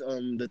saw this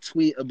the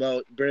tweet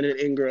about Brandon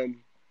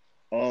Ingram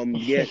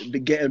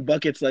getting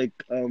buckets like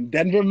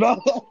Denver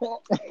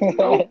Melo.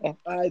 All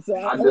right, so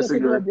I want to talk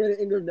disagree. about Brandon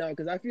Ingram now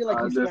because I feel like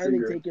I he's finally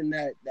disagree. taking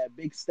that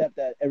big step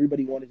that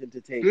everybody wanted him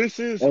to take. This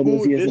is All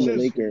those years this in the is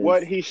Lakers.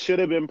 what he should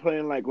have been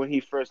playing like when he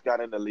first got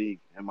in the league,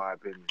 in my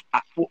opinion.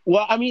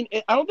 Well, I mean,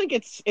 I don't think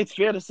it's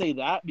fair to say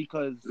that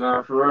because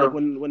Nah, for real. like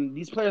when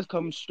these players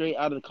come straight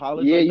out of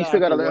college, Yeah, like you that still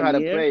gotta after learn how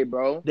 1 to year, play,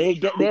 bro. They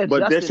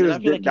But this adjusted, and is I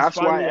feel like he's that's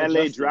why finally LA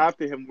adjusted.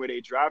 drafted him where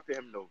they drafted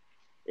him though.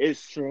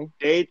 It's True.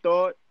 they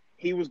thought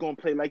he was gonna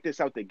play like this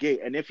out the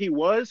gate, and if he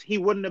was, he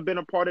wouldn't have been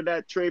a part of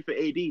that trade for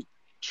AD.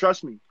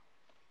 Trust me.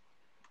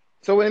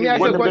 So let me He ask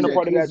you a wouldn't have been question. a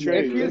part of that If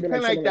trade. he was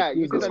playing like that,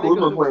 you think the Kuzma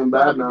Lakers playing would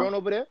bad have now. LeBron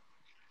over there?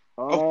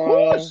 Of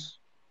course,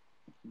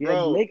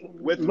 bro.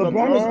 With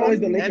LeBron was always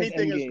the LeBron, Lakers'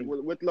 anything is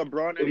endgame. with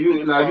LeBron. If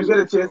you get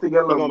a chance to get he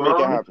gonna make it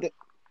LeBron, happen.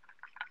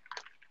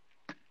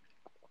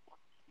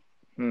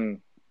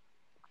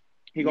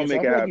 He gonna So make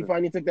I it feel like happen. he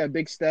finally took that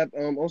big step.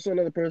 Also,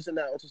 another person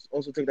that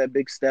also took that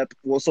big step.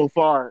 Well, so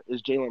far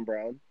is Jaylen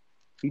Brown.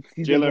 He's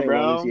been Jaylen playing well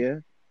Brown? this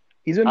year.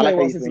 He's been I like playing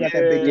well how since he's he got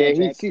that big Yeah,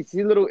 contract. he's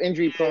a little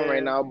injury prone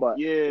right now, but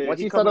yeah, once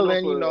he coming settled off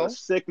in, you a know.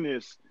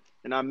 sickness,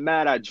 and I'm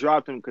mad I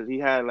dropped him because he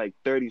had like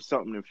 30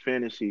 something in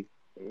fantasy.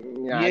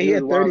 Yeah, he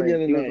had 30 the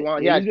other He was night. wild.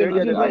 He Yeah, had he's been- 30 the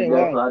he's been other playing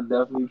night. well. I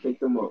definitely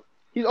picked him up.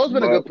 He's always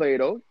been a But- good player,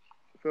 though.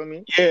 Feel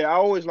me? Yeah, I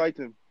always liked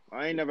him.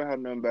 I ain't never had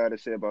nothing bad to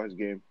say about his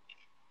game.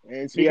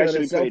 And He speaking of the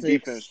actually played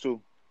defense Celtics,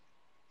 too.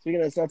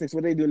 speaking of the Celtics,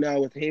 what they do now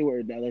with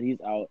Hayward now that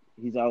he's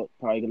out,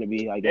 probably going to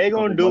be, I guess, They a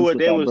couple gonna do months what with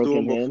they that was broken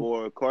doing hand.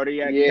 before.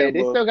 Cardiac Yeah, Kemba.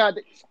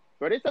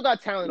 they still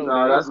got talent over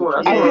Nah, there. that's what-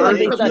 that's I what feel I like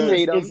they their still got team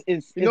Tatum.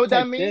 is You know what that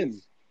tight means? thin.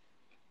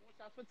 More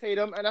shots for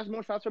Tatum, and that's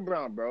more shots for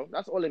Brown, bro.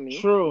 That's all it means.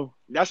 True.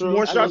 That's True.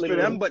 more I shots know for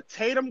they them, do. but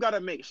Tatum gotta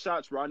make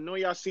shots, bro. I know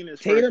y'all seen his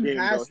Tatum first game,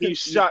 has though. to. He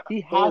shot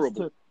he has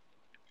horrible. to.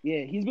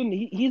 Yeah,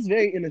 he's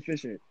very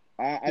inefficient.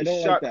 I He don't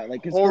like shot that.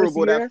 Like his horrible first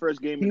year, that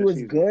first game. he of the was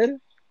season. good.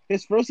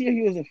 His first year,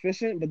 he was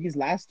efficient, but these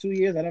last 2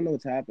 years, I don't know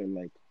what's happened.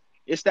 Like,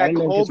 It's I that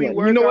don't know if it's Kobe what-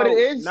 workout. You know what it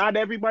is? Not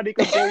everybody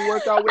could go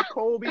work out with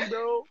Kobe,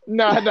 bro.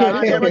 Nah,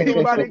 Not everybody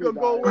Kobe, could go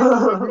dog. work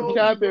out with You Kobe,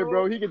 capping, bro.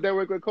 bro. He could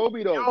work with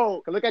Kobe though.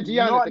 Yo, 'Cause look at Giannis.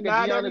 not Look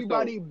at Giannis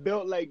everybody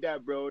built like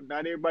that, bro.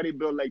 Not everybody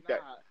built like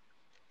that.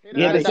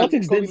 Yeah, the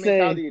Celtics did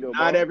say-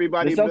 Not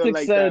everybody The built Celtics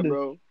like said- that,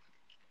 bro.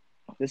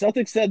 the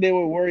Celtics said they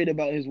were worried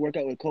about his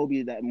workout with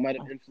Kobe that might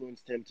have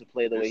influenced him to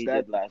play the way he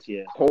did last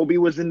year. Kobe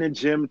was in the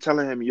gym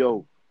telling him,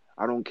 "Yo,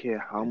 I don't care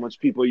how much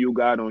people you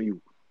got on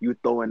you. You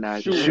throwing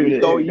that. Shoot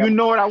it. You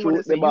know what I want to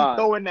Shoot say. the You ball.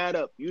 throwing that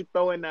up. You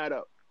throwing that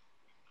up.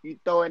 You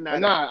throwing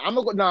that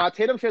up. Nah,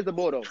 Tatum shares the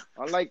ball though.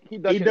 Unlike he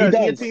does. He share does. the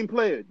He's a does. team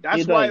player.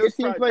 That's He why does. it's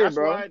He's a team player, that's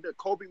bro. why the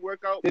Kobe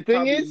workout The thing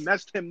probably is,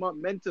 messed him up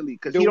mentally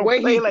because the he don't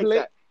way play he like play-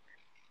 that.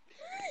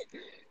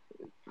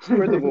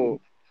 First of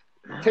all,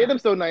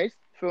 Tatum's so nice.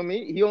 Feel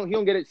me? He don't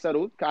get it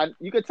settled.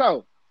 You could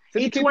tell.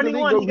 Since He came to the league,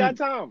 21. bro, He got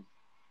time.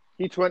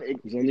 He's 20.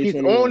 He's only He's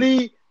 21.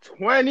 only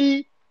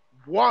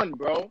 21,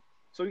 bro.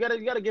 So you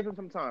gotta give him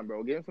some time,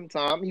 bro. Give him some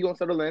time. He gonna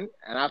settle in,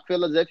 and I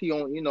feel as if he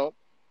gonna,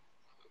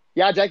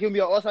 yeah, Jack, gonna be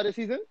an All-Star this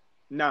season.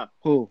 Nah,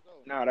 Who?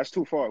 that's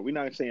too far. We're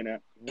not saying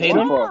that.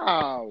 Tatum?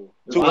 Wow.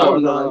 Too Wow, far. I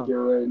like it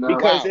right now.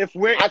 Because Wow. if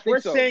we're I think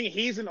so. saying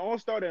he's an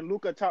all-star, then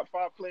Luka top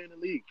 5 player in the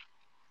league.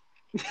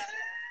 That's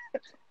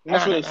Nah,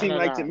 what it nah, seemed nah,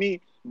 like nah. to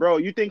me, bro.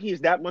 You think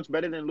he's that much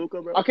better than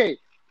Luka, bro? Okay,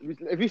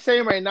 if you're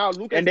saying right now,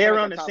 Luka And they're like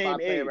around a the top same 5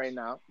 player age. right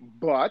now,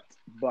 but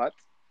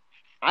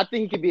I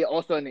think he could be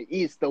also in the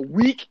East, the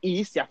weak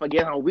East. I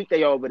forget how weak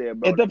they are over there,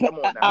 bro. It dep- Come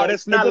on now. But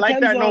it's not like that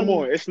depends no on-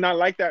 more. It's not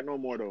like that no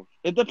more, though.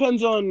 It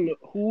depends on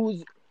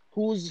who's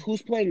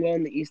playing well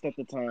in the East at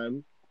the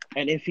time,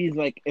 and if he's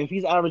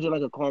averaging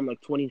like a calm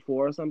like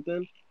 24 or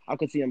something, I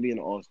could see him being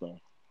an All-Star.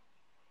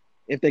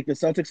 If the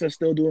Celtics are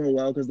still doing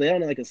well because they're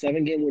on like a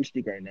 7-game win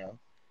streak right now,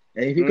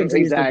 and if he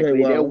continues to Exactly,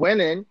 play they're well,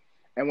 winning.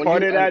 And when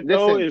Part you, of that,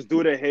 though, listen, is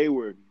due to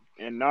Hayward.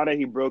 And now that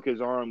he broke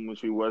his arm,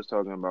 which we was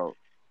talking about,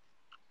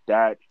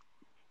 that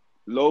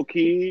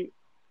low-key,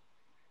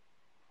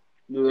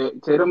 Yeah,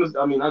 Tatum is.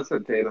 I mean, I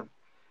said Tatum.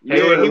 Yeah,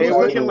 Hayward he was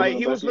Hayward looking is like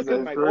one of the best he's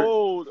ever scored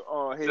old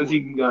since Hayward. he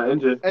got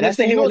injured. And That's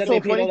the you know Hayward what's that they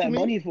so paid all funny to that me?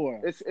 money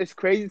for. It's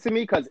crazy to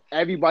me because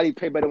everybody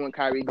play better when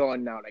Kyrie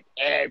gone now. Like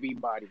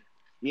everybody,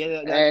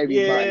 Yeah, everybody.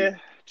 Yeah,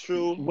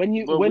 true. when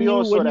you But when we you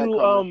all saw when that you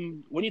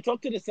coming. when you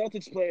talk to the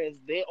Celtics players,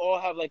 they all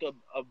have like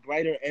a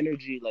brighter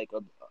energy, like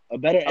a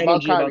better About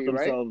energy about Kyrie, right?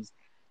 themselves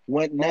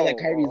when now that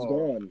Kyrie's Oh.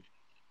 gone.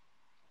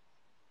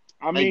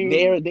 I Like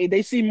mean,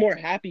 they seem more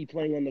happy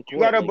playing on the you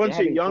got court. a Like they're bunch of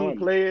having young fun.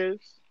 players.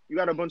 You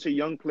got a bunch of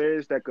young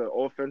players that could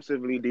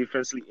offensively,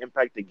 defensively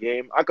impact the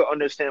game. I could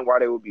understand why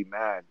they would be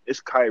mad.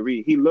 It's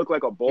Kyrie. He looked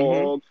like a ball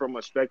Mhm. hog from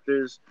a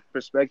spectator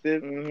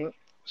Mm-hmm.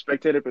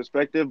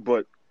 perspective,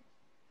 but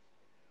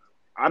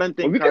I don't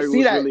Well, think we could Kyrie see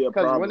was that really a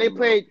because when they problem, bro.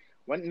 played,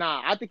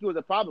 I think it was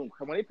a problem.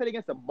 When they played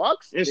against the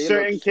Bucks, In they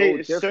looked so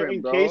different,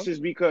 certain bro. cases,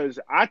 because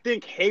I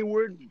think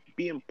Hayward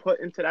being put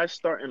into that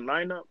starting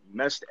lineup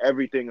messed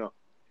everything up.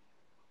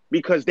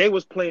 Because they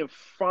was playing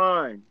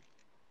fine.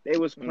 They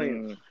was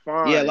playing Mm.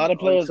 fine Yeah, a lot of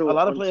players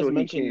until he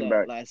mentioned came that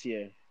back. last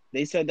year.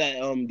 They said that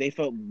they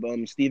felt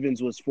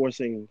Stevens was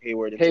forcing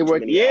Hayward into too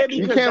Hayward, many Yeah, actions.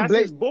 you because can't that's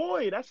blame. his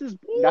boy. That's his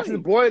boy. That's his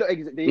boy. They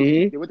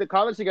Mhm. went to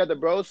college together,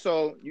 bro.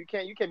 So you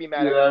can't be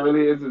mad Yeah, at that him.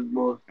 really is his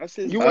boy. That's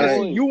his You All want to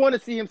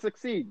right. see boy. him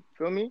succeed.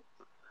 Feel me?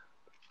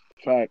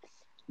 Facts.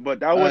 But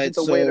that All wasn't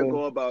right, the way to so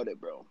go about it,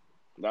 bro.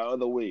 There are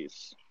other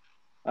ways.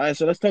 all right,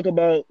 so let's talk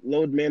about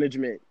load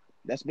management.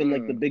 That's been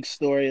like the Mm. big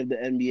story of the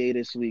NBA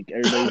this week.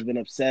 Everybody's been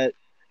upset.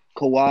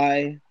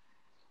 Kawhi,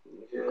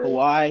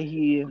 Yeah,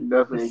 he I'm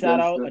definitely sat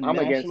against out it. I'm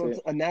against it.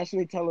 a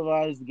nationally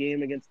televised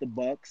game against the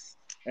Bucks.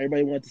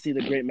 Everybody wanted to see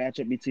the great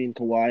matchup between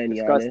Kawhi and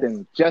Giannis.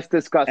 Disgusting. Just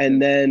disgusting.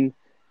 And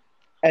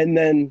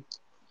then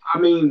I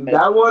mean,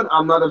 that one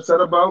I'm not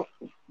upset about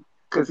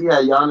because he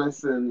had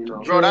Giannis and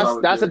Bro,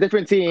 True. that's a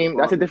different team. Come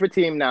That's a on. different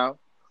team now.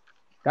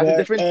 That's a But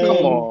different team.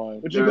 Come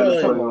on. what you They're in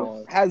the call it? Come playoffs.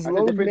 on. Has That's a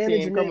load different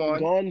team. Come management on.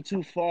 gone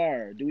too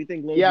far? Do we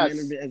think load Yes.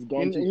 management has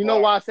gone too You far? know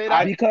why I say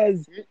that?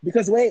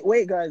 Because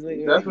wait guys,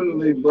 wait.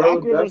 Definitely, bro.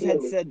 Doc Rivers had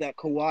Definitely. said that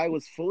Kawhi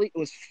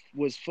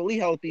was fully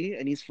healthy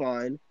and he's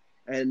fine,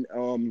 and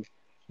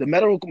the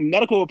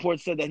medical report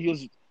said that he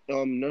was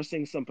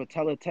nursing some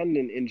patella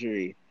tendon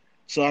injury.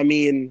 So I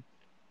mean,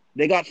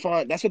 they got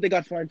fined. That's what they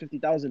got fined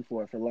 $50,000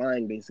 for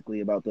lying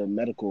basically about the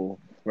medical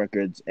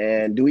records.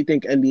 And do we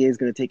think NBA is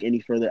going to take any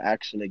further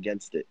action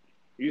against it?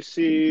 You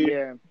see,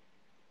 Yeah.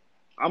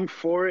 I'm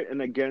for it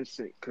and against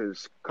it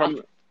because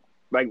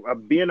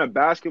being a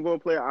basketball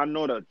player, I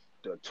know the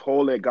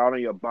toll it got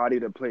on your body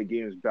to play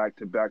games back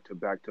to back to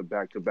back to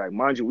back to back.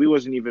 Mind you, we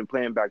wasn't even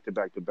playing back to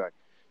back to back.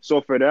 So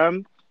for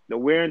them, the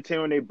wear and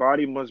tear on their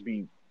body must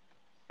be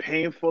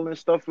painful and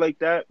stuff like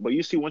that. But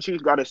you see, once you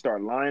got to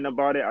start lying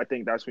about it, I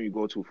think that's when you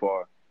go too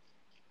far.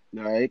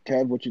 All right,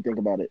 Kev, what you think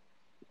about it?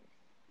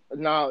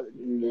 Now,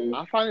 Yeah.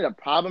 I find it a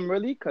problem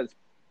really because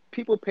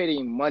people pay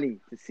their money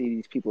to see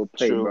these people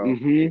play, True. bro.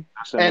 Mm-hmm.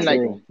 That's And another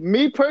like thing.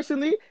 me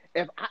personally,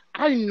 if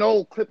I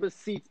know Clippers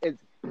seats is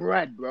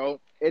bread, bro.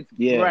 It's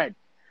Yeah. bread.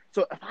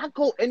 So if I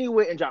go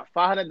anywhere and drop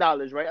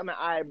 $500, right? I'm like,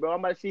 all right, bro. I'm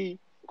about to see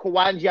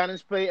Kawhi and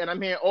Giannis play, and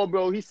I'm hearing, oh,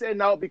 bro, he's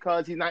sitting out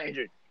because he's not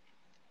injured.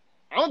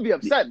 I'm gonna be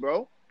upset,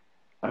 bro.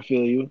 I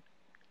feel you.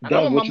 And I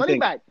Dev, want my what you money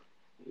think? back.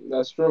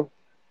 That's true.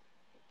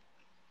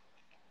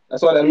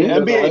 That's why that The league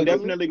doesn't NBA like it.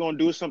 definitely gonna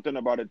do something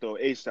about it though,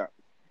 ASAP.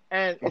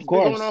 And Of it's been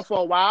course. going on for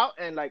a while,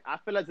 and like I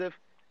feel as if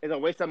it's a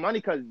waste of money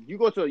because you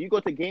go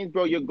to games,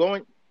 bro. You're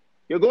going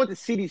to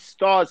see these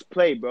stars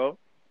play, bro.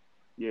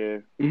 Yeah.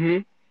 Mm-hmm.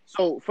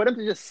 So for them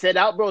to just sit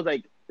out, bro,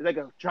 it's like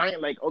a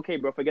giant, like, okay,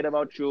 bro, forget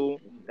about you.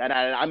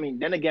 I mean,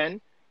 then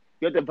again,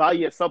 you have to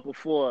value yourself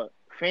before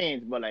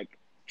fans, but like,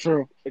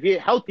 True. if you're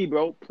healthy,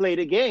 bro, play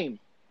the game.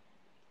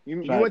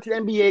 You went to the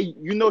NBA,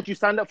 you know what you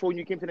signed up for when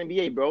you came to the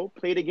NBA, bro.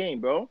 Play the game,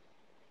 bro.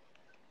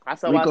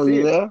 That's how Rico, I see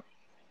you it. there?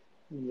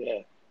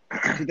 Yeah.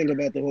 What you think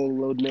about the whole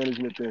load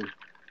management thing?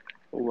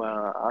 Well,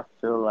 I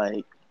feel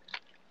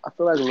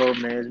like load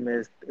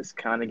management is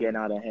kind of getting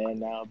out of hand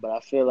now, but I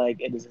feel like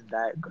it isn't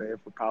that great of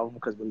a problem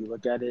because when you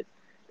look at it,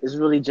 it's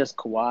really just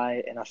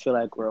Kawhi, and I feel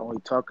like we're only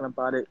talking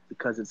about it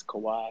because it's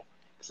Kawhi.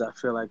 Because I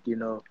feel like,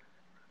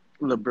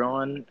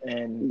 LeBron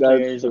and That's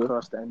players true.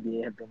 across the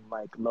NBA have been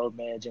like load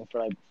managing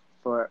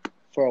for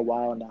a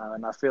while now,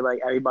 and I feel like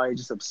everybody's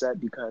just upset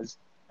because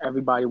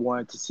everybody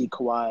wanted to see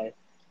Kawhi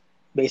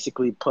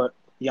basically put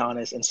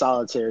Giannis in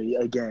solitary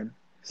again.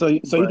 So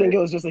you But- think it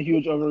was just a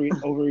huge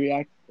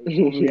overreaction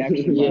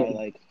Yeah. by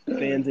like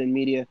fans and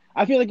media?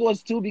 I feel like it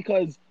was too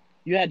because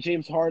you had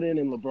James Harden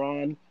and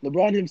LeBron.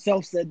 LeBron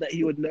himself said that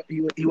he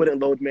wouldn't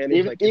load manage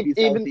Even like if he's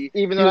healthy.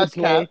 even he though would that's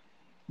play. cap.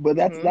 But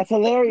that's Mhm. that's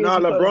hilarious. Nah,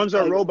 because, LeBron's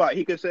a like, robot.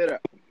 He can say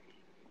that.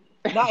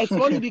 Nah, it's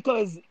funny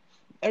because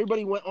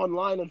everybody went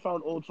online and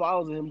found old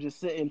files of him just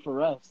sitting for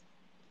rest.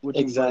 Which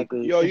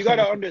Exactly. Yo, you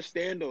gotta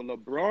understand though,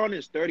 LeBron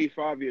is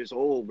 35 years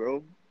old, bro.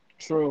 is like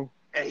true.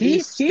 And He-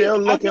 he's still I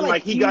looking feel like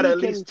like he he got at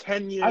can- least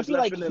 10 years I feel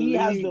left like in the he league,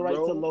 has the right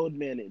bro. to load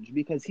manage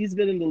because he's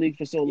been in the league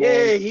for so long.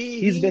 Yeah,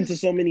 He's been to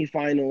so many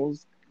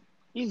finals.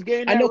 He's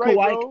getting I that know right,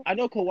 Kawhi. bro. I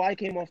know Kawhi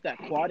came off that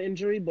quad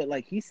injury, but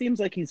like he seems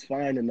like he's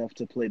fine enough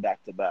to play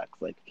back to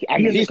backs. Like I he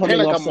mean, isn't he's playing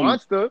coming like off a some,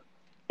 monster.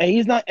 and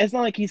he's not. It's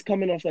not like he's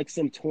coming off like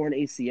some torn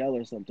ACL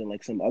or something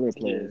like some other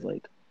players. Yeah.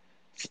 Like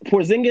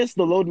Porzingis,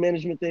 the load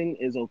management thing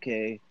is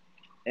okay,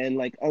 and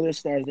like other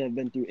stars that have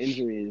been through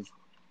injuries,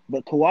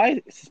 but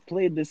Kawhi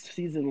played this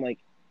season like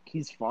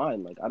he's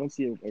fine. Like I don't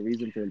see a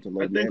reason for him to I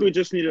load think we manage.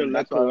 just need to And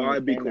let that's why I don't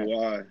Kawhi be understand that.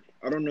 Kawhi.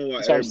 I don't know why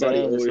That's what I'm everybody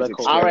saying, just always let Kawhi.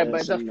 expects All right, but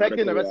it's something out of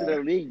affecting the rest of the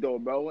Kawhi. league, though,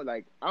 bro.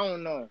 Like, I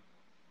don't know.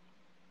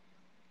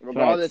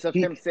 Regardless Facts.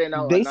 of him sitting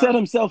out or They said not.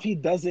 himself he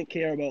doesn't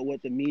care about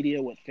what the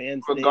media, what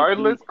fans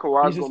Regardless, think.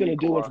 Kawhi's He's just gonna gonna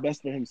be do what's Kawhi.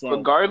 best for himself.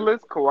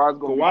 Regardless, Kawhi's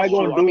gonna Kawhi be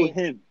gonna Kawhi. do I mean-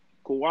 him.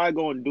 Kawhi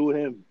gonna do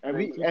him. And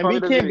He we probably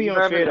can't be doesn't- he's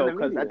not unfair even in though, the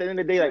because media. at the end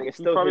of the day, like Like, it's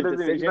he still probably his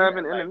doesn't- he's decision. not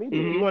even in the Like, media.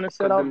 if you want to sit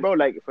 'Cause out, the- bro,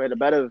 like for the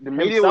better the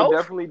media himself, will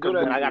definitely do that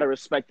then to I gotta you.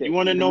 respect it. You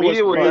want to The know what's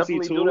media will crazy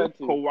definitely do too? that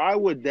to you.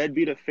 Kawhi would dead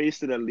be the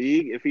face of the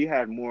league if he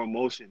had more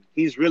emotion.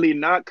 He's really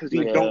not because he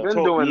Like, don't he's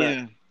been talk. doing Yeah.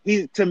 that.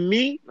 He to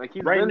me Like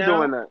he's right been now,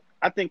 doing that.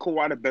 I think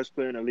Kawhi the best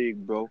player in the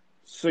league, bro.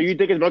 So you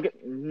think it's broken?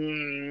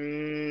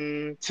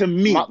 To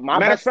me, My matter of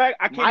best- fact,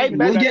 I can't my even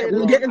best do that player to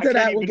We'll though. get Bron. into I can't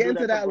that. even We'll get do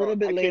into to that a Bron. little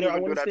bit I can't later. I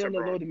even want do to that stay on the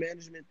Bron. load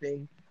management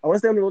thing. I want to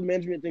stay on the load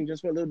management thing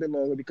just for a little bit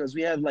longer because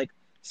we have like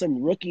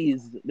some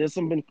rookies. There's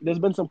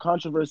been some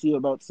controversy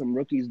about some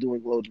rookies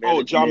doing load Oh,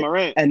 management John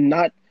Morant. and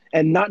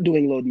not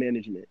doing load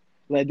management.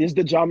 Like there's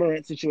the John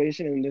Morant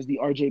situation and there's the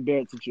RJ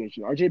Barrett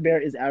situation. RJ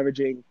Barrett is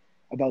averaging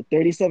about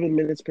 37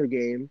 minutes per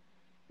game,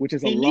 which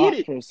is a He lot need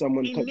it. for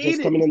someone He just need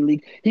it. coming in the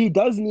league. He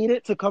does need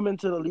it to come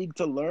into the league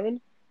to learn.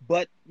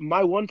 But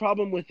my one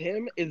problem with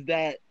him is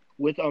that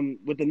with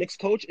the Knicks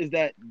coach is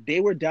that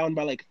they were down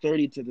by like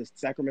 30 to the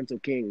Sacramento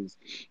Kings,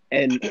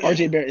 and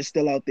RJ Barrett is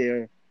still out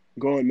there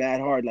going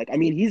mad hard. Like I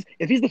mean,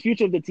 if he's the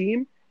future of the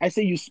team, I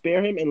say you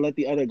spare him and let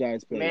the other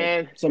guys play.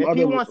 Man, Like, some if other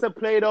he wants to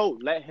play though,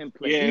 let him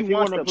play. Yeah, he if he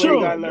wants wanna to play, play,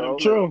 you gotta let him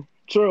bro. play.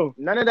 True.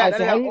 None of that. Alright, None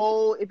so of how that. do you-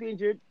 Oh, if he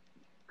injured.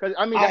 Because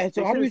I mean, Alright,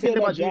 so they how do should we have feel said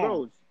about D Ja?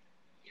 Rose.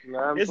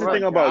 Nah, Here's the Right.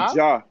 thing about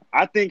Ja? Ja.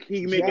 I think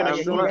he's making Ja, a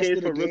he strong rested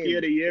case the for Rookie game.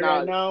 of the Year Nah,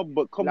 right now.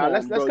 But come Now on,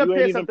 let's bro. You compare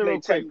ain't even something played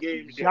real 10 quick.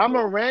 games yet, Ja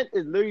bro. Morant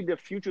is literally the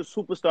future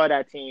superstar of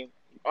that team.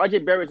 RJ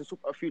Barrett is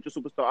a future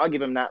superstar. I'll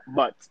give him that.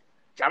 But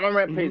Ja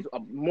Morant plays a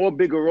more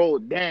bigger role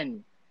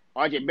than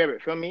RJ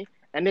Barrett. Feel me?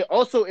 And they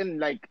also in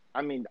like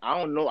I mean I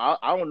don't know I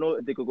don't know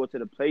if they could go to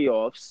the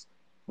playoffs.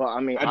 But I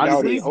mean I doubt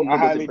honestly, it. hope I they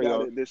go to highly the doubt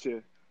playoffs. it this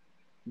year.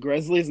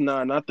 Grizzlies,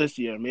 not this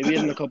year. Maybe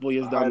in a couple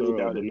years I down the highly road,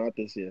 doubt but it. not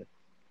this year.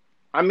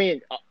 I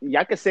mean,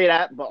 y'all could say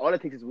that, but all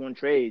it takes is one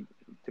trade.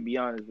 To be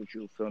honest with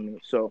you, feel me?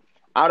 So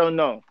I don't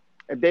know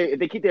if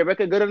they keep their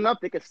record good enough,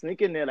 they could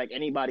sneak in there like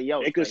anybody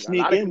else. They could Like, a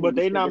sneak lot of in, teams but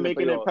be they not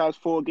sneaking in the making it playoffs. past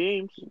 4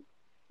 games.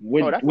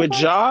 With Oh, that's with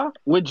okay.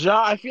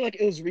 Ja, I feel like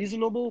it was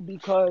reasonable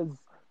because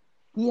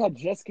he had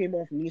just came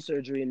off knee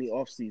surgery in the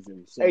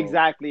offseason. So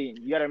Exactly.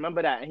 You gotta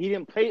remember that. And he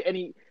didn't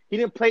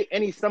play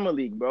any summer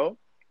league, bro.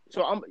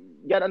 So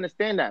you gotta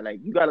understand that. Like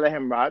you gotta let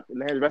him rock,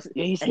 let him rest.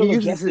 Yeah, he's and still he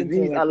uses his adjusting to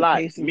knees like a the lot.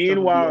 pace and stuff of the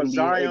Meanwhile, NBA.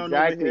 Zion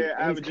Exactly. over here And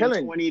he's averaging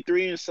killing.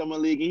 23 in summer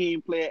league, and he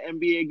ain't play an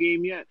NBA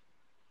game yet.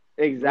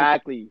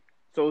 Exactly.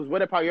 So it's where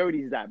the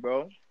priorities at,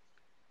 bro.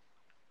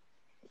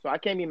 So I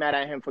can't be mad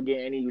at him for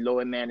getting any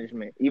lower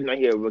management, even though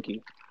he's a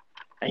rookie.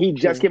 And he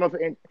just came up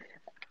and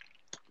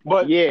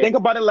But Yeah. think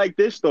about it like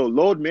this though: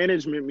 load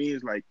management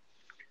means like,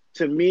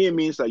 to me, it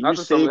means like you're Not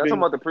the summer. That's saving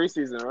talking about the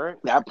preseason, right?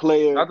 that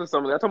player Not the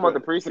summer. That's talking about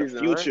the for the preseason,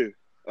 right? future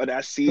of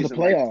that season.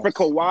 playoffs. Like,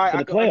 for Kawhi, For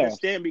the I can playoffs.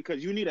 understand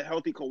because you need a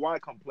healthy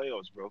Kawhi come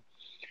playoffs, bro.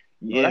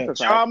 yeah,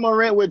 that's a Ja fact.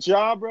 Morant with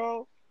Ja,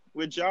 bro.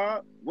 With Ja,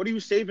 what are you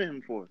saving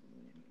him for?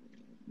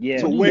 yeah.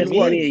 To He win has plenty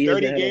what? of years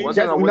 30 ahead of games? him. One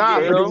thing I would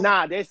say,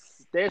 though-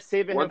 They're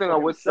saving One him thing for I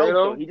would himself, say,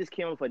 though- He just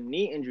came off a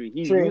knee injury.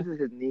 He True. uses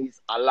his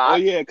knees a lot. Oh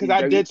yeah, because I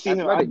very did see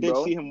him. I athletic, did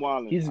bro. see him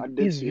wilding. He's I did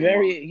he's see him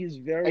very wilding. he's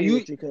very And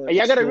what you call And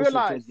y'all gotta explosive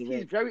realize towards the he's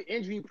rim. very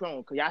injury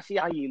prone. Cause y'all see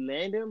how he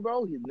landing,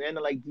 bro. He's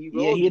landing like D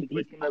Rose. Yeah, he- He's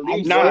breaking the I'm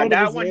league, scared bro. of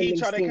That his one he landings,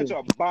 tried to catch too.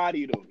 a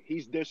body though.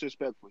 He's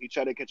disrespectful. He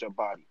tried to catch a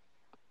body.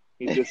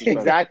 He's disrespectful.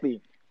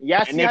 Exactly.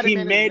 Yeah, And if he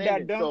made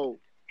that dunk, so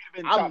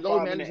He'd been I'm top low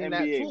 5 in the managing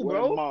that NBA. too, Word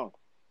bro. of mouth.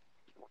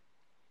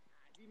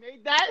 he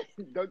made that.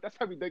 That's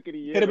probably dunk of the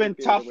year. He'd have been right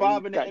there, top the way he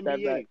 5 in the cracked that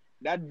NBA. back.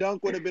 That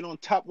dunk would have been on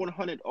top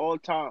 100 all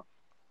time.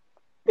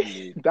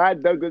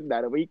 That dunk was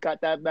that. The way he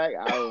caught that back,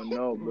 I don't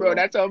know, bro. Bro,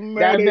 that's a that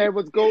murder. man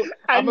was go.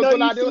 I I'm know gonna go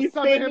you out. They see was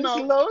subbing him famous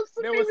out. lows.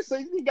 They was-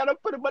 You gotta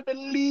put him at the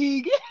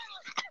league.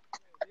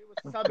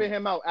 They was subbing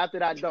him out after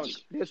that dunk.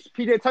 This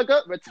PJ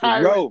Tucker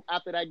retired Bro.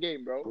 after that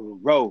game, bro.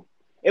 Bro,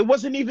 it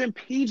wasn't even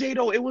PJ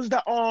though. It was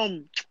the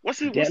what's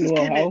his Daniel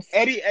kid name? House?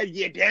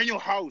 Eddie, Daniel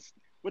House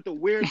with the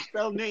weird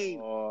spell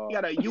name. Oh. He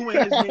got a U in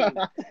his name.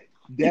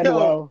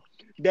 Danuel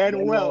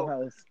Danuel.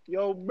 House.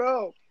 Yo,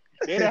 bro.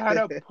 They'd have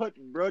had to put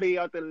Brody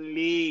out the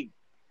league.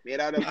 They'd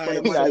have to put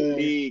him Alright, out so- the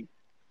league.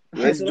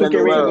 Alright, so It's let's talk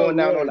Danuel. about Going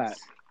down all awards. that.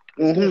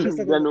 Let's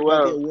talk about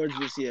Danuel. the awards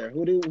this year.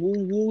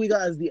 Who we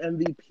got as the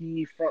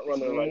MVP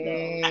frontrunner right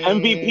now?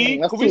 MVP?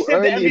 That's Could we too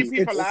save the early. MVP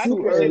for It's last? too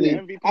Could we save the early.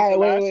 MVP All right, for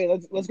last?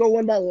 wait. Let's go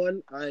one by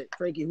one. All right,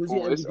 Frankie, who's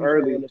your It's MVP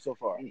early. frontrunner so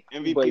far?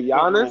 MVP But frontrunner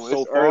Giannis,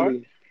 so it's far.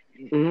 early.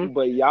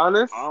 But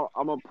Giannis,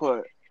 I'm gonna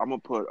put I'm gonna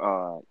put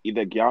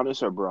either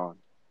Giannis or Braun.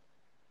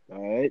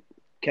 All right,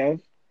 Kev.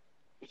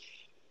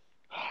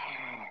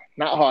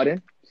 Not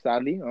Harden,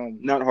 sadly.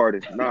 Not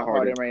Harden. Not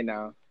Harden right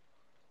now.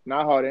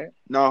 Not Harden.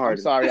 Not Harden.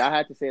 I'm sorry, I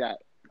had to say that.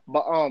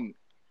 But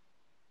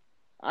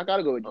I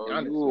gotta go with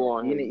Giannis. You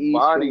on He in the his East.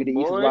 body, The East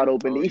is boy. wide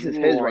open. The East is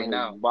his You right on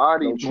now. his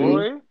body, Low-key.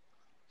 boy.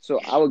 So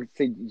I would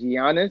say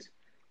Giannis.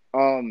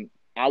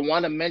 I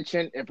want to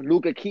mention if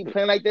Luka keep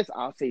playing like this,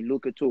 I'll say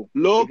Luka too.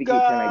 If he keep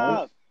playing like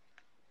Luka. this.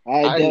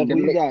 All right, Dev,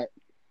 who you got?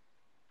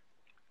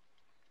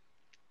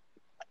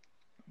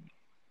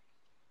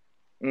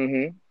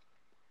 Mm-hmm.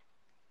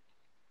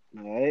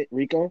 All right,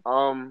 Rico.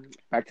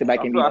 Back to back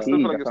I still feel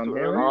MVP. like That's it's what I'm too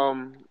hearing.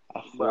 early.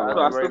 I But feel as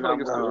like of right now, I'm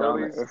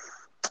going Giannis. Giannis.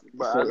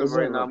 But So as of is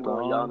right it now, I'm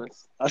going LeBron?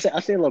 Giannis. I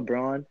say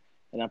LeBron,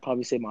 and I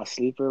probably say my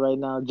sleeper right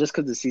now, just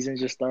because the season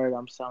just started.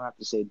 I'm still gonna have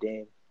to say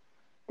Dame.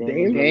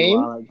 Dame?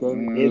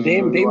 Dame, Yeah,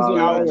 Dame's been wild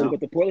right wilding, now. but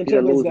the Portland He's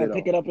a Trailblazers loser, gotta though.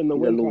 pick it up in the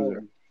He's a win loser.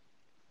 column.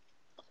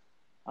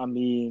 I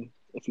mean,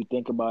 if you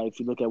think about it, if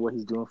you look at what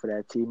he's doing for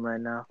that team right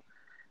now,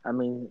 I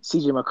mean,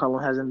 CJ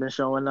McCollum hasn't been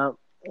showing up,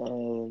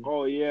 and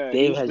Oh yeah,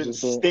 Dave he's has been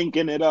just been-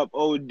 stinking it up.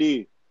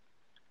 OD.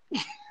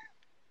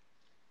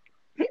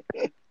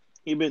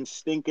 He been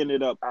stinking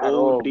it up. At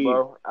all, OD.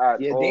 bro. At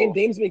Yeah, all.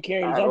 Dame's been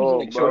carrying. He's At averaging all,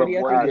 like bro. 30.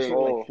 I One think he's game.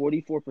 shooting like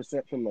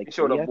 44% from like He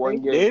showed 3, up I one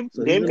think. game. Dame,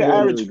 So he's Dame been could really,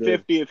 average really good.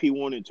 50 if he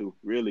wanted to.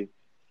 Really,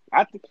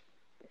 I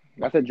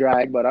That's a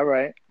drag, but all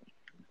right.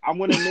 I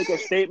want to make a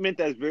statement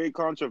that's very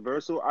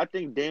controversial. I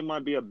think Dame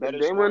might be a better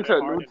If Dame scorer went to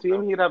than a new Harden.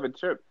 team, he'd have a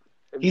chip.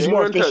 If He's Dame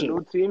more went to a efficient.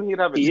 new team, he'd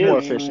have a He chip. more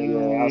is. efficient.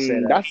 Yeah, I'll say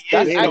that. That's It's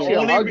actually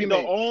an the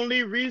argument.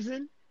 only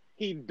reason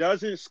he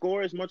doesn't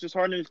score as much as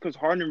Harden is because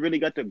Harden really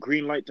got the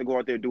green light to go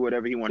out there and do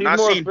whatever he wants. He's Not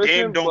more saying Dame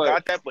efficient, don't but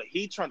got that, but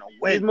he trying to He's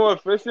win. more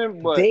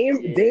efficient, but Dame,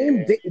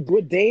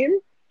 with Dame,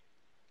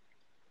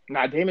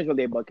 Nah, Dame is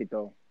really a bucket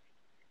though.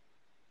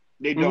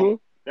 They Mm-hmm.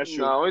 don't. That's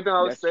true. no, only thing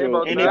I would That's say true.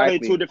 about And that, they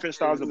play two different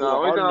styles of no, ball.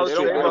 only thing I Harden would is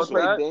say straight about iso.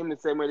 that, Dame the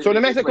same way they So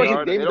let me ask you a play question.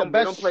 Harden. Dame's the They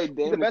best. don't play Dame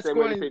He's the best the same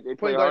way scoring they point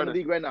play guard in the Harden.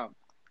 league right now.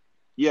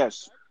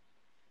 Yes.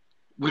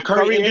 with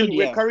Curry injured, with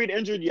yeah. Curry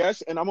injured,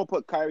 yes, and I'm gonna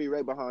put Kyrie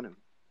right behind him.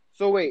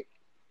 So wait,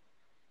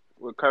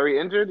 With Curry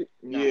injured,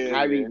 nah, Yeah.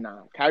 Kyrie,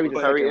 nah, Kyrie's With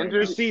the Kyrie second right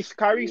injured? now. See,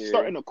 Kyrie's Yeah.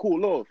 starting to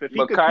cool off. If he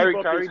But could Kyrie- keep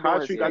up Kyrie his hot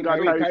doing streak, his I got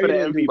thing. Kyrie for the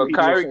didn't MVP. do but so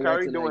Kyrie well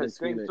tonight doing against his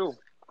thing Phoenix. too.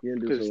 He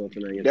didn't do Because so well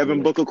tonight against Devin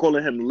Phoenix. Booker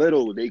calling him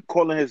little. They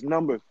calling his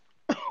number.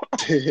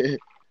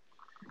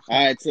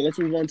 All right, so let's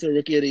move on to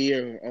Rookie of the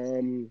Year.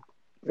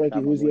 Frankie,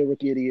 time, who's my boy. your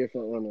Rookie of the Year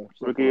front runner?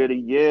 so Rookie far? of the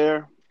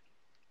year.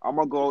 I'm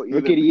gonna go either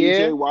Rookie of the PJ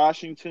year?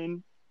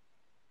 Washington.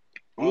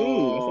 That's an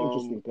um,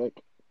 interesting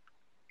pick.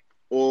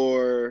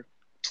 Or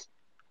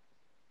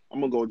I'm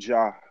gonna go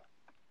Ja.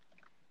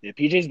 Yeah,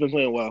 PJ's been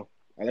playing well.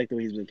 I like the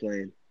way he's been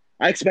playing.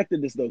 I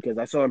expected this though because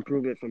I saw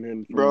improvement from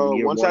him. From Bro,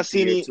 year once one I to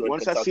seen year him, two in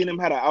once I Kentucky. seen him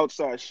had an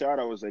outside shot,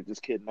 I was like, this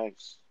kid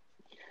nice.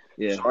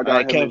 Yeah. So I All got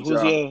right, him Kev, and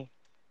who's Ja. your? All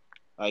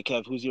right,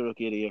 Kev, who's your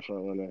Rookie of the Year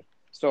front runner?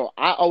 So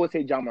I always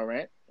say John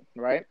Morant,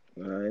 right?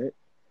 All right.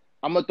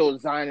 I'm gonna throw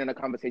Zion in the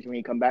conversation when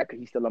he come back because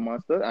he's still a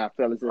monster. I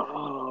feel as if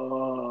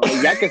Oh,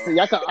 y'all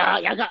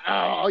can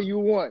all you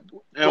want.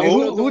 And Wait,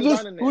 who-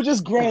 who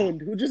just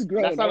groaned? Who just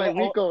groaned? That sound like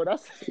Rico.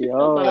 That's Yo. that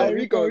sound All like right,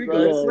 Rico, Rico, Rico,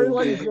 bro. explain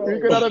why you groaned.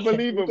 Rico not a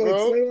believer, Rico, bro.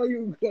 explain why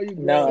you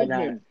No,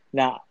 groaned.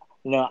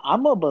 no,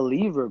 I'm a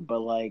believer, but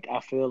like I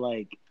feel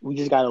like we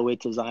just gotta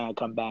wait till Zion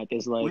come back.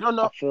 It's like We don't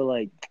know. I feel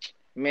like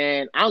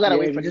Man, I don't gotta Yeah,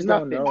 wait we for just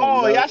don't nothing. know.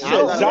 Oh, No, y'all I said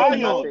don't gotta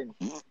wait for Zion.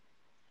 nothing.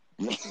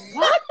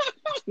 What?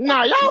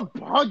 Nah, y'all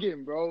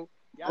bugging, bro.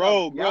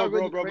 Bro. Wait, When y'all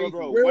wait, think bro, he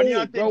you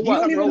what, don't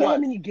coming even bro, know back? how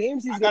what? many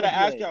games he's I gotta gonna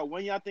ask play. y'all,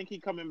 when y'all think he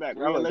coming back?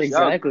 Y'all Realistically,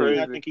 Exactly. when y'all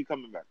crazy. think he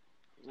coming back?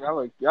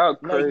 Y'all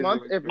Next crazy.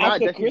 month, if not, After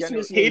definitely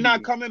Christmas, January. He not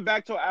maybe. coming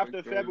back till after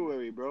Okay.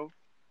 February, bro.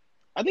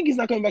 I think he's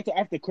not coming back till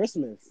after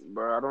Christmas.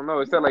 Bro, I don't know.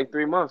 It said like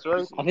 3 months,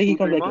 right? I think he 2-3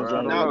 come back in months? I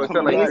don't January. know. It said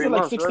Coming like They back. 3 said like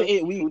months, 6 right? to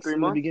 8 weeks 2-3 in the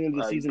months? beginning of the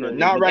Alright, season. crazy.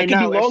 Not It right could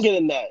be now. longer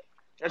than that.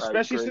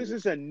 Especially crazy. since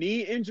it's a knee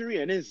injury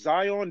and it's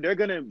Zion, they're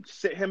gonna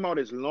sit him out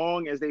as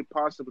long as they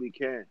possibly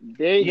can.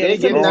 They Yeah, they they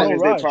said giving there's Long no him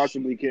as rush. they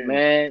possibly can.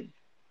 man.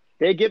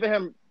 They giving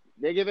him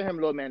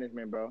low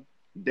management, bro.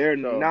 They're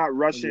So, not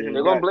rushing him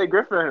They're going back. to Blake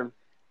Griffin him.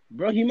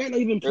 Bro, he might not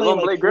even They're play gonna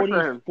like Blake 40,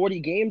 Griffin him. 40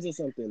 games or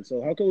something.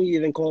 So how can we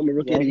even call him a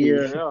Rookie of the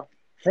Year Yeah.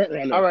 front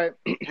runner? All right.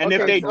 And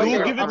if Okay, they so do okay,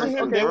 give it to I'm-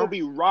 him, okay. they will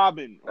be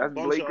robbing a That's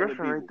bunch Blake of other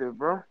Griffin right people. there,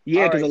 bro.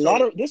 Yeah, because Alright, a lot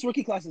so- of this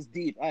rookie class is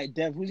deep. All right,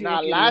 Dev, who's your Nah,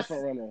 Rookie of the Year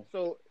front runner?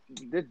 So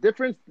the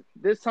difference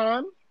this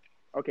time.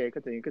 Okay,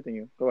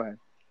 continue. Go ahead.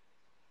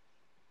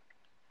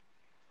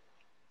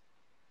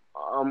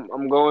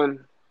 I'm going.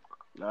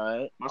 All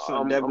right. My son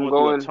I'm Dev going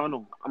going- through a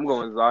tunnel. I'm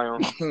going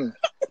Zion.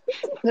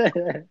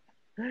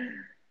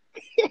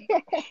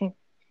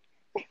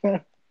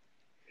 All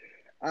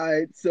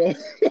right, so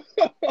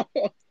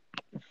all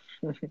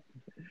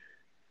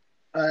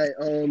right,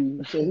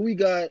 so who we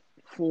got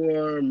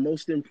for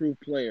most improved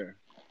player?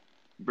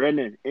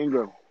 Brandon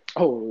Ingram.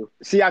 Oh,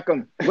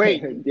 Siakam.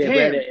 Wait, Yeah,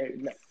 damn.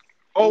 Brandon,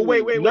 Oh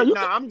wait. No, you-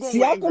 Nah, I'm going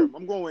Siakam- with Ingram.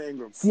 I'm going with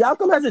Ingram.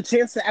 Siakam has a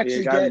chance to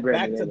actually gotta be get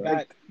Brandon, back to yeah,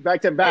 back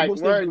Back to back.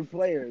 most Word. improved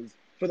players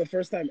for the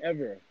first time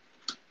ever.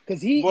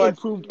 Because he But-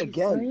 improved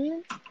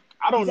again.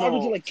 I don't He's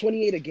averaging know. like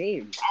 28 a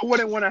game. I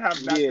wouldn't want to have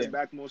Yeah.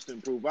 back-to-back most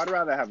improved. I'd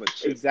rather have a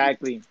chip.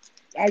 Exactly.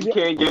 You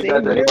can't give that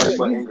Same to here, anybody but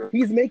but Ingram.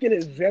 he's making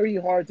it very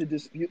hard to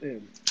dispute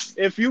him.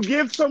 If you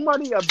give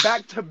somebody a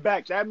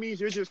back-to-back, that means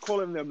you're just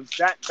calling them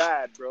that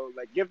bad, bro.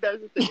 Like, give that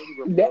shit to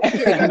Ingram,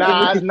 bro.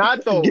 Nah, it's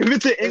not though. Give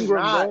it to It's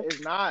Ingram, not. bro.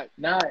 It's not.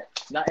 Nah,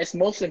 it's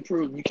most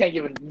improved. You can't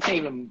give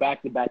him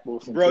back to back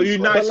most improved. Bro, you're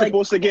not But, like,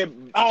 supposed to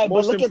get but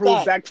most look at improved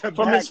that.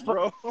 back-to-back,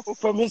 bro.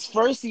 From his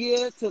first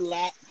year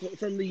to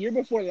from the year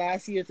before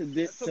last year to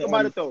this Let's talk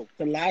about it though.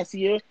 to last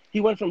year, he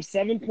went from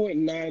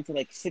 7.9 to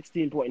like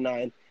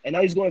 16.9, and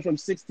now he's going from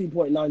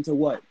 16.9 to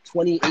what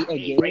 28 a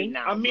game Right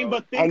now. I mean, bro.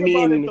 but think I mean,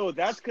 about it, though.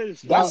 That's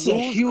because that's a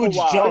huge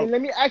I jump. mean,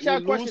 let me ask you a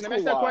You question. lose Let me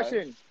ask you a Kawhi.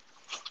 question.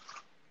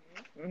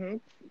 Mm-hmm.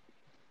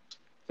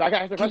 So I can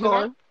ask the Keep question now?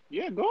 going.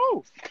 Yeah,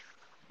 go.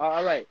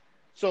 All right.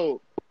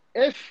 So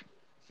if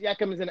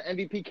Siakam is in an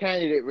MVP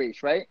candidate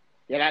race, right?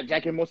 You got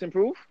Jack most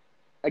improved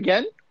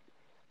again.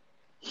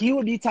 He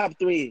would be top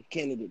 3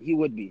 candidate. He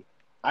would be.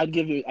 I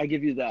give you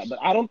that. But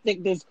I don't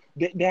think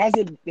there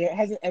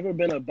hasn't ever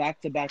been a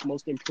back-to-back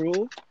most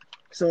improved.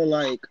 So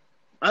like,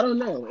 I don't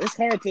know. It's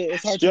hard to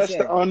Just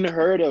say.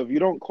 unheard of. You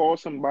don't call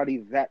somebody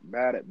that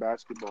bad at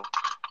basketball.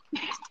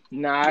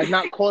 Nah, it's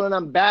not calling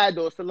them bad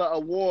though. It's still an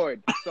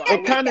award. So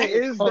It kind of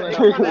is. calling It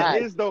them kind bad.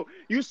 of is, though.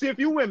 You see, if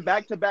you win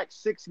back-to-back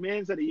 6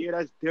 mans of the year,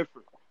 that's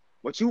different.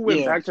 But you win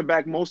Yeah.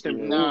 back-to-back most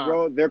improved, Nah.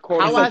 bro. They're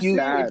calling How you I like see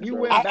bad, if you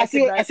bro. win I see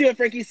back-to-back. what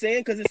Frankie's saying,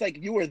 because it's like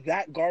you were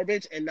that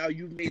garbage and now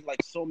you've made like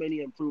so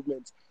many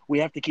improvements. We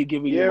have to keep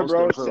giving you Yeah, most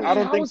bro. improved. I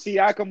don't think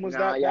Siakam was Nah,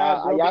 that y'all-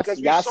 bad, bro. y'all- Because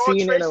we y'all saw seen it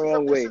the traces wrong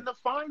of this way. in the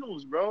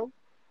finals, bro.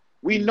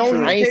 We know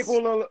True. he's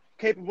I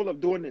capable of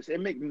doing this. It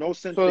makes no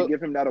sense So- to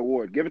give him that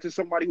award. Give it to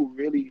somebody who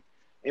really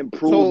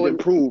So-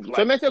 improved. So Like,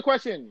 let me ask you a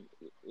question.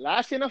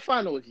 Last year in the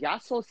finals, y'all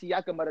saw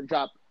Siakam at a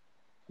drop.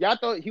 Y'all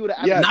thought he would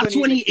have Yeah, Not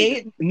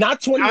 28,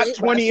 not 28, Not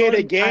 28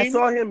 a game. I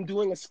saw him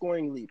doing a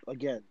scoring leap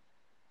again.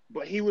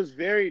 but he was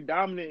very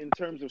dominant in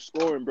terms of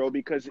scoring, bro.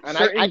 Because And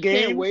certain I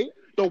games, can't wait.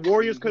 the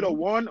Warriors could have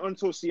won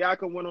until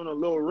Siakam went on a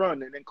little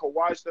run, and then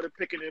Kawhi started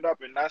picking it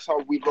up, and that's how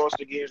we lost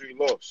the games we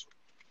lost.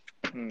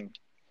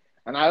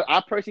 And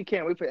I personally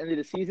can't wait for the end of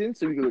the season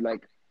so we could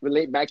like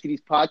relate back to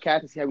these podcasts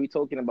and see how we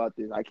talking about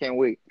this. I can't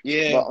wait.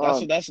 Yeah,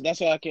 But, that's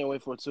what I can't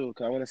wait for too.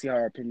 Because I want to see how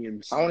our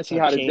opinions. I want to see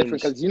have how it's changed.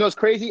 different because you know it's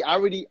crazy.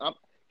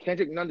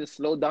 Kendrick Nunn just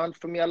slowed down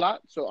for me a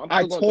lot, so I'm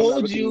I still going to throw my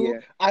told rookie you.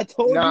 year. I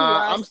told you. Nah,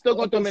 Last I'm still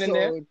gonna throw him in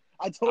there. episode-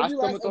 I told I you still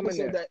last throw him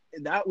in episode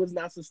that was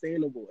not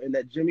sustainable and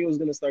that Jimmy was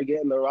gonna start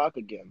getting the rock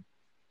again.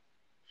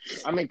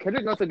 I mean,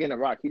 Kendrick Nunn's still getting a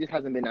rock. He just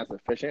hasn't been as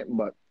efficient,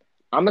 but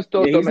I'm gonna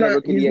still Yeah, throw he's him in the not-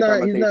 rookie he's year not-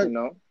 he's conversation,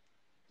 though.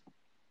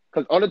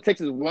 Because all it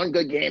takes is one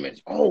good game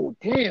and oh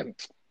damn,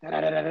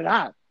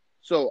 da.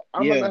 So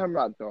I'm Yeah. gonna let him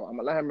rock though. I'm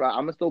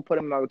gonna still put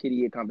him in my rookie of the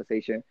year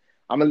conversation.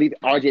 I'm gonna leave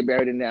RJ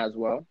Barrett in there as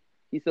well.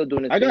 He's still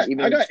doing his I thing.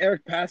 got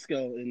Eric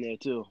Pascal in there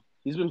too.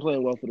 He's been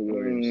playing well for the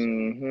Warriors.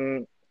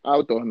 Mm-hmm.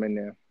 I'll throw him in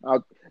there.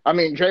 I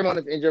mean, Draymond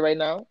is injured right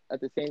now. At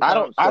the same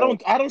time, I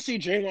don't see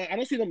Draymond. I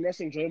don't see them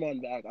rushing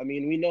Draymond back. I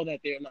mean, we know that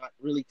they're not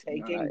really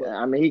tanking, but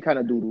I mean, he kind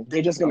of doodle.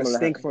 they're just gonna I'm gonna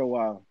stink let for a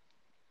while.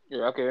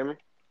 Yeah, okay, hear me?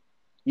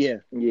 Yeah.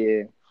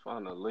 Yeah.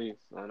 Finally,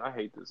 man, I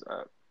hate this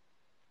app.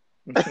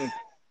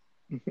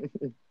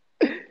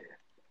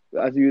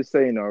 As you were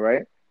saying, all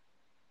right.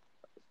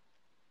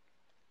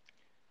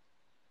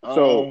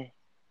 So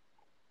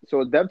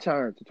it's Dev's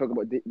turn to talk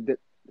about the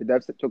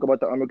Dev talk about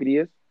the rookie of the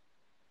years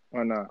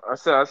or not? I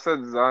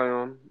said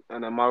Zion,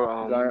 and then my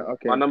Zion,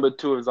 okay. my number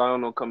 2 if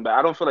Zion will come back.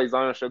 I don't feel like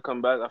Zion should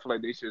come back. I feel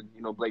like they should,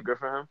 Blake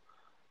Griffin him.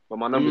 But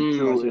my number I see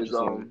 2 what is you're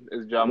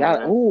saying. Ja Yeah.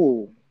 Morant.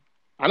 Oh,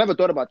 I never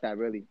thought about that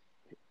really.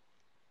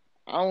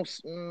 I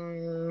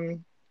don't.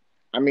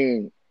 I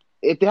mean,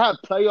 if they have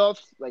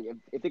playoffs, like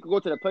if they could go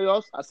to the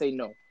playoffs, I say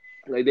no.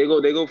 Like they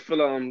go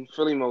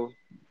Philly mode.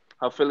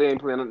 How Philly ain't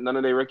playing none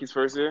of their rookies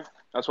first year.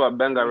 That's why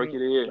Ben got rookie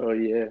of the year. Oh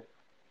yeah.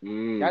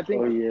 I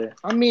think. Oh yeah.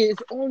 I mean,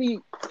 it's only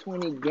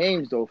 20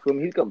 games though. For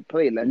me, he can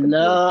play less.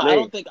 No, I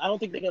don't think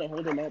they're gonna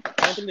hold him up.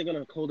 I don't think they're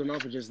gonna hold him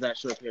up for just that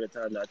short period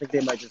of time. I think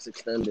they might just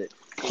extend it.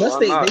 Plus,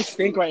 Why not? they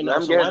stink right now. Let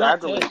 'em So get why not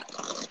accolades.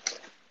 tank?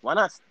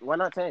 Why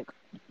not tank?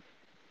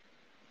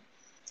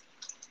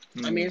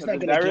 I mean, it's not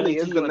Because gonna that really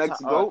is guarantee the you next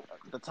the GOAT.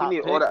 top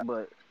need pick, all that-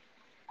 but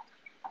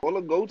All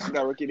the GOATs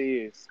got rookie of the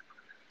years.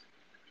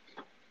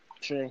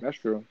 true. That's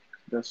true.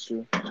 That's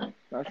true. That's true. All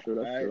That's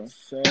true. right,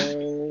 so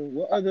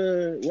what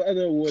other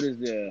award is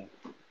there?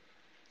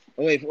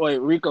 Oh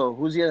wait, Rico,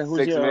 who's your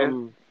Six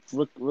man.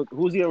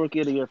 who's your rookie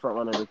of the year front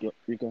runner,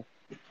 Rico?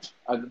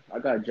 I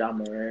got Ja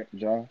Morant.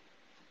 Ja.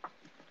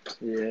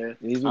 Yeah,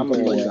 He's been I'm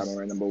gonna playing put well. Ja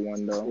Morant number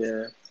 1 though.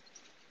 yeah.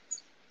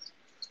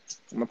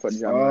 I'm gonna put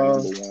Ja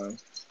Morant number 1.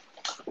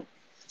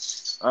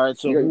 All right,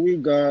 so Yeah. who we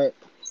got?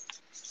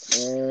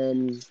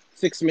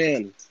 6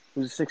 man.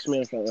 Who's the 6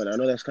 man front runner? I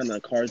know that's kind of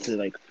like hard to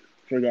like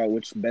figure out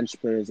which bench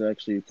players are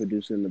actually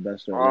producing the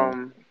best right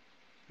now.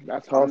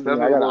 That's hard I'm for me.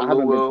 definitely I going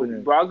haven't Lou been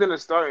Will. putting. Brogdon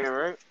is starting,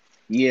 right?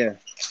 Yeah,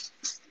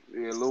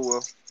 Yeah, Lou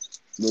Will.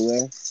 Lou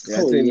Will. Yeah,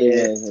 I'd Oh, say Lou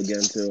yeah. Will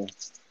again too.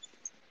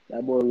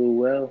 That boy Lou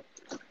Will.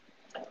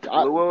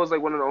 Lou Will was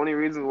like one of the only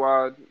reasons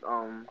why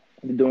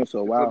They're doing so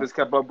The well. Clippers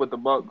kept up with the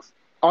Bucks.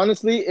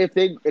 Honestly, if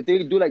they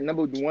do like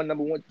number one,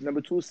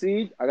 number two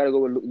seed, I gotta go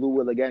with Lou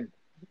Will again.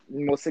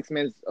 Most six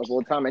men of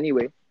all time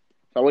anyway,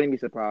 so I wouldn't be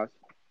surprised.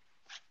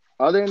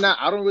 Other than that,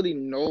 I don't really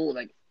know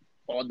like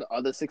all the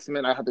other six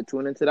men. I have to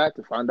tune into that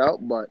to find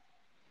out, but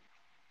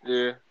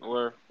Yeah,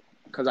 or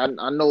because I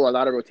know a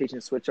lot of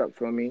rotations switch up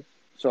for me,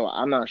 so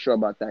I'm not sure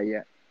about that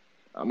yet.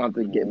 I'm gonna have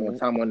to get more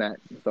time on that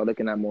and start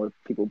looking at more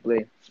people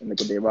play and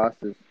look at their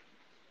rosters.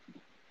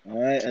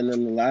 All right, and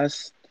then the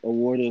last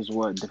award is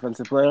what?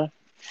 Defensive player?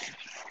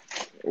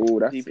 Oh,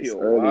 that's it's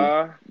early.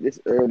 DPOY. It's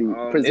early. It's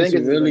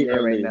Porzingis really is in there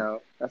early. right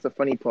now. That's the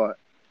funny part.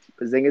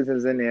 Porzingis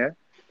is in there.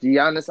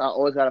 Giannis, I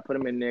always gotta put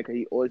him in there because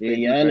he always plays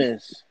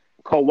defense.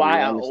 Giannis. Kawhi, I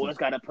Giannis always is-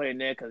 gotta put in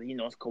there because he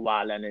knows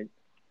Kawhi Leonard.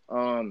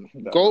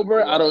 Got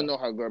Gobert, Kawhi. I don't know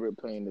how Gobert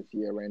playing this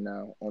year right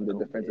now on the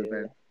defensive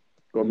end.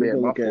 Gobert, Let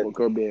me my look at- fault.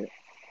 Gobert.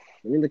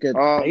 Let me look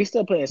at He's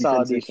still playing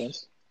solid defensive-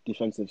 defense.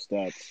 defensive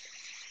stats.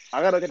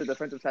 I gotta look at the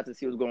defensive stats to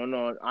see what's going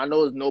on. I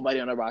know there's nobody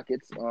on the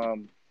Rockets.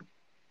 I'm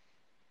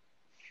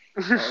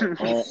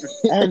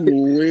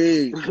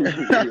weak.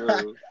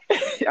 Yo.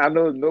 I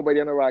know there's nobody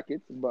on the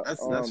Rockets, but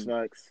That's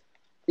facts.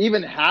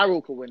 even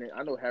Harold could win it.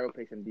 I know Harold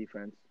plays some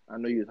defense. I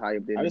know he was high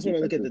up there. I just want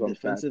to look at the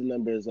defensive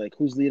numbers, like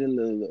who's leading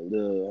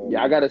the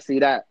Yeah, I gotta see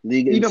that.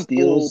 league in Even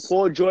steals.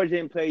 Paul George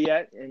didn't play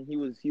yet, and he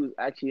was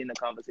actually in the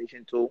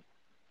conversation too.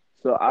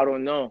 So I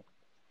don't know.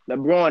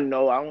 LeBron,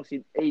 no, I don't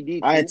see AD.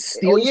 All right,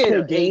 steals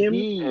per game.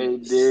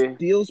 AD.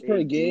 Steals per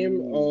AD.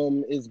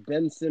 game. Is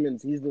Ben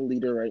Simmons? He's the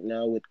leader right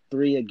now with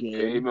 3 a Yeah, he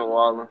game. been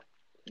wilding.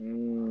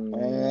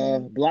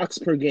 Blocks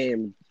per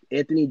game.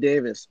 Anthony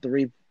Davis,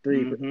 three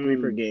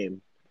Mhm. per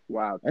game.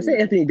 Wow. I say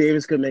Anthony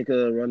Davis could make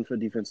a run for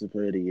Defensive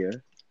Player of the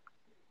Year.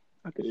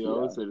 I could see Yeah, I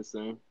would that. say the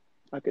same.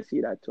 I could see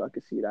that too. I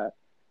could see that.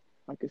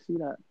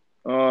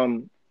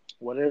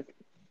 What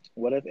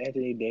if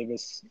Anthony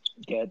Davis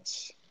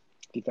gets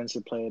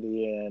Defensive Player of the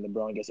Year and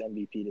LeBron gets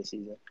MVP this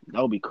season?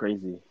 That would be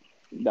crazy.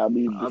 That'd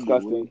be I'd be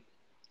disgusting. weak.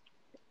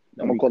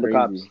 I'm gonna call the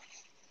cops.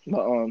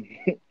 But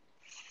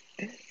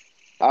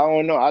I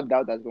don't know. I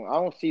doubt that's going. I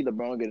don't see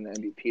LeBron getting an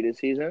MVP this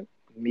season.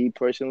 Me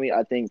personally,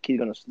 I think he's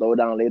gonna slow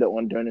down later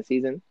on during the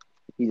season.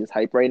 He's just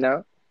hype right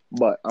now.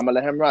 But I'm gonna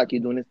let him rock.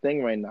 He's doing his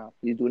thing right now.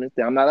 He's doing his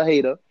thing. I'm not a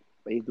hater,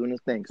 but he's doing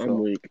his thing. I'm So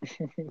weak.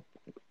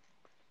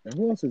 And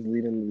who else is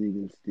leading the league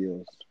in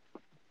steals?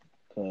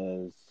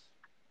 Because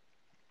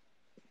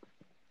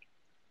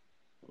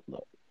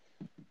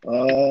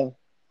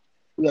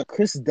we got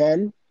Chris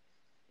Dunn.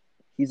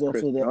 He's also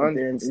Chris there Dunn? up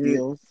there in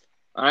steals.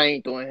 I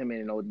ain't throwing him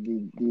in no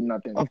D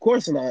nothing. Of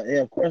course not. Yeah,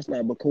 of course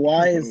not. But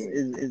Kawhi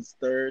is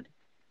third.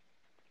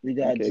 We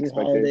got Okay, Drew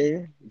expected.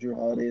 Holiday. Drew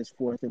Holiday is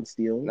fourth in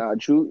steals. Nah,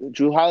 Drew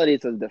Holiday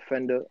is a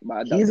defender, but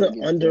I doubt He's they'll an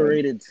give it to him.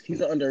 underrated.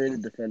 He's an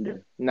underrated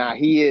defender. Nah,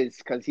 he is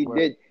because he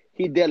Right.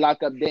 did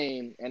lock up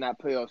Dame in that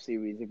playoff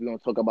series. If we're gonna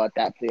talk about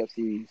that playoff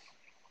series,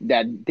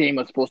 that Dame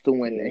was supposed to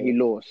win and he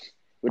lost,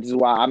 which is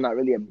why I'm not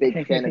really a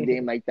big fan of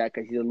Dame like that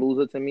because he's a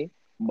loser to me.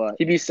 But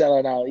He be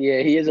selling out. Yeah,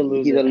 he is a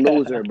loser. he's a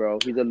loser, bro.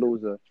 He's a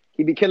loser.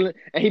 He be killing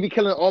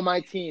all my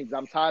teams.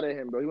 I'm tired of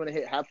him, bro. He want to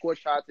hit half court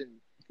shots and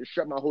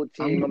disrupt my whole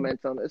team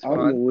momentum. It's I'm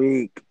fine,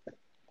 weak.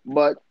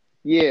 but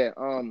yeah,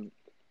 Dame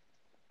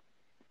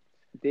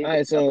All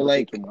right, so, definitely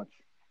like, too much.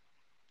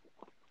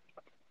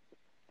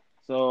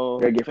 So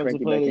Gotta get defensive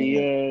Frankie player of back the in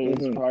here. year is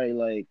Mhm. probably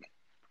like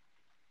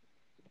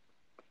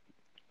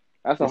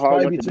That's a it's hard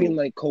probably one to between do.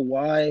 like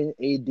Kawhi,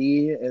 AD,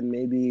 and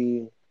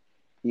maybe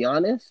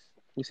Giannis.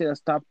 You say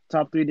that's top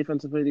 3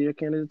 defensive player of the year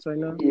candidates right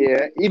now.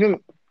 Yeah, even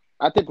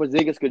I think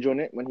Porzingis could join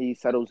it when he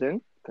settles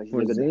in because he's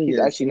Porzingis,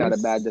 actually not a let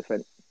me bad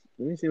defender.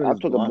 Let me see what I his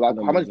took a block.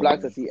 blocking How much numbers blocks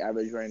are. does he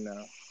average right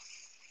now?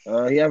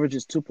 He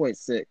averages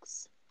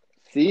 2.6.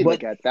 See, But-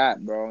 look at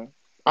that, bro.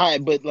 All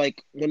right, but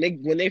like when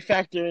they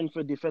factor in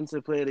for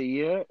defensive player of the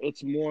year,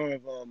 it's more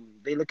of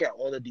they look at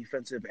all the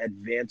defensive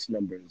advanced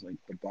numbers like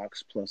the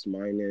box plus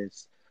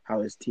minus, how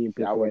his team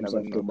I would performs never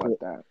off know the about court.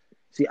 that.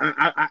 See,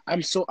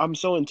 I'm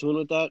so in tune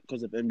with that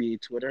because of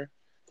NBA Twitter,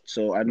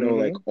 so I know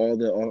like all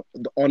the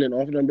on and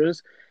off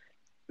numbers.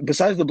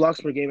 Besides the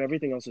blocks per game,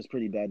 everything else is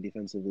pretty bad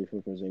defensively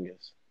for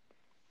Porzingis.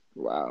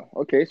 Wow.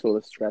 Okay, so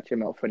let's scratch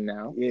him out for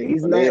now. Yeah,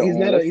 he's But not later he's on,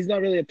 not let's- he's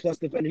not really a plus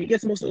defender. He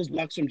gets most of those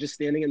blocks from just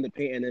standing in the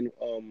paint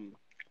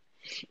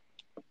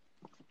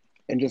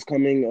and just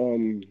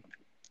coming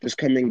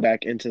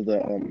back into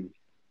the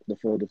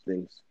fold of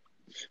things.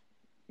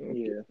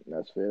 Yeah,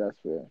 that's fair.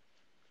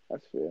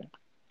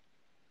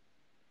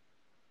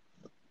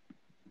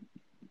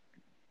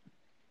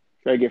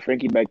 Try to get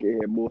Frankie back in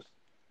here, boss.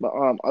 But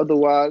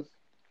otherwise,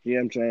 Yeah,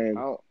 I'm trying.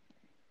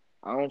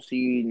 I don't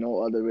see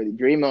no other really.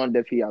 Draymond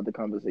definitely out the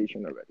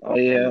conversation already. Oh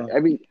yeah.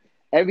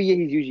 Every year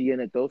he's usually in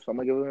it though, so I'm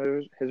gonna give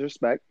him his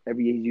respect.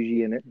 Every year he's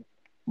usually in it,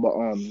 but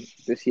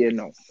this year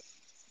no.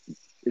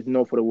 It's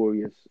no for the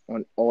Warriors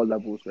on all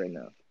levels right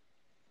now.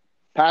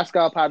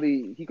 Pascal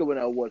probably he could win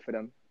an award for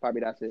them.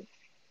 Probably that's it.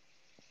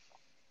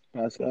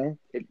 Pascal.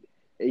 Yeah,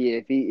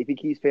 if he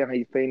keeps playing how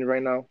he's playing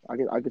right now,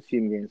 I could see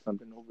him getting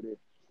something over there.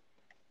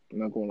 I'm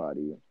not gonna lie to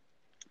you.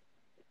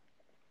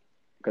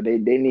 Cause they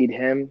need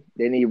him.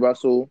 They need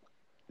Russell.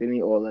 They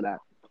need all of that.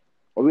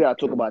 But we gotta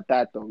talk about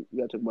that though. We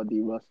gotta talk about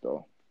D Russ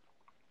though.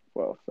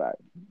 For a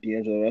fact.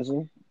 D'Angelo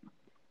Russell.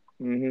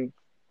 Mm-hmm.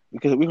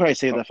 Because we probably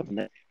save that for the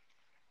next.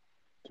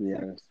 To be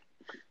honest,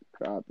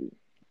 Probably.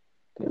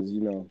 because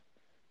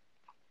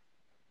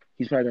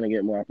he's probably gonna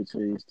get more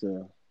opportunities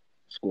to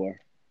score.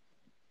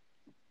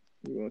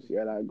 We're gonna see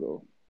how that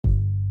go.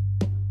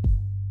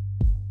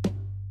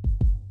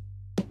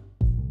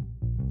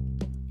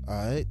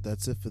 Alright,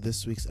 that's it for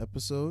this week's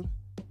episode.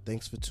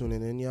 Thanks for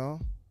tuning in,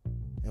 y'all.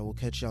 And we'll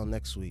catch y'all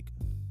next week.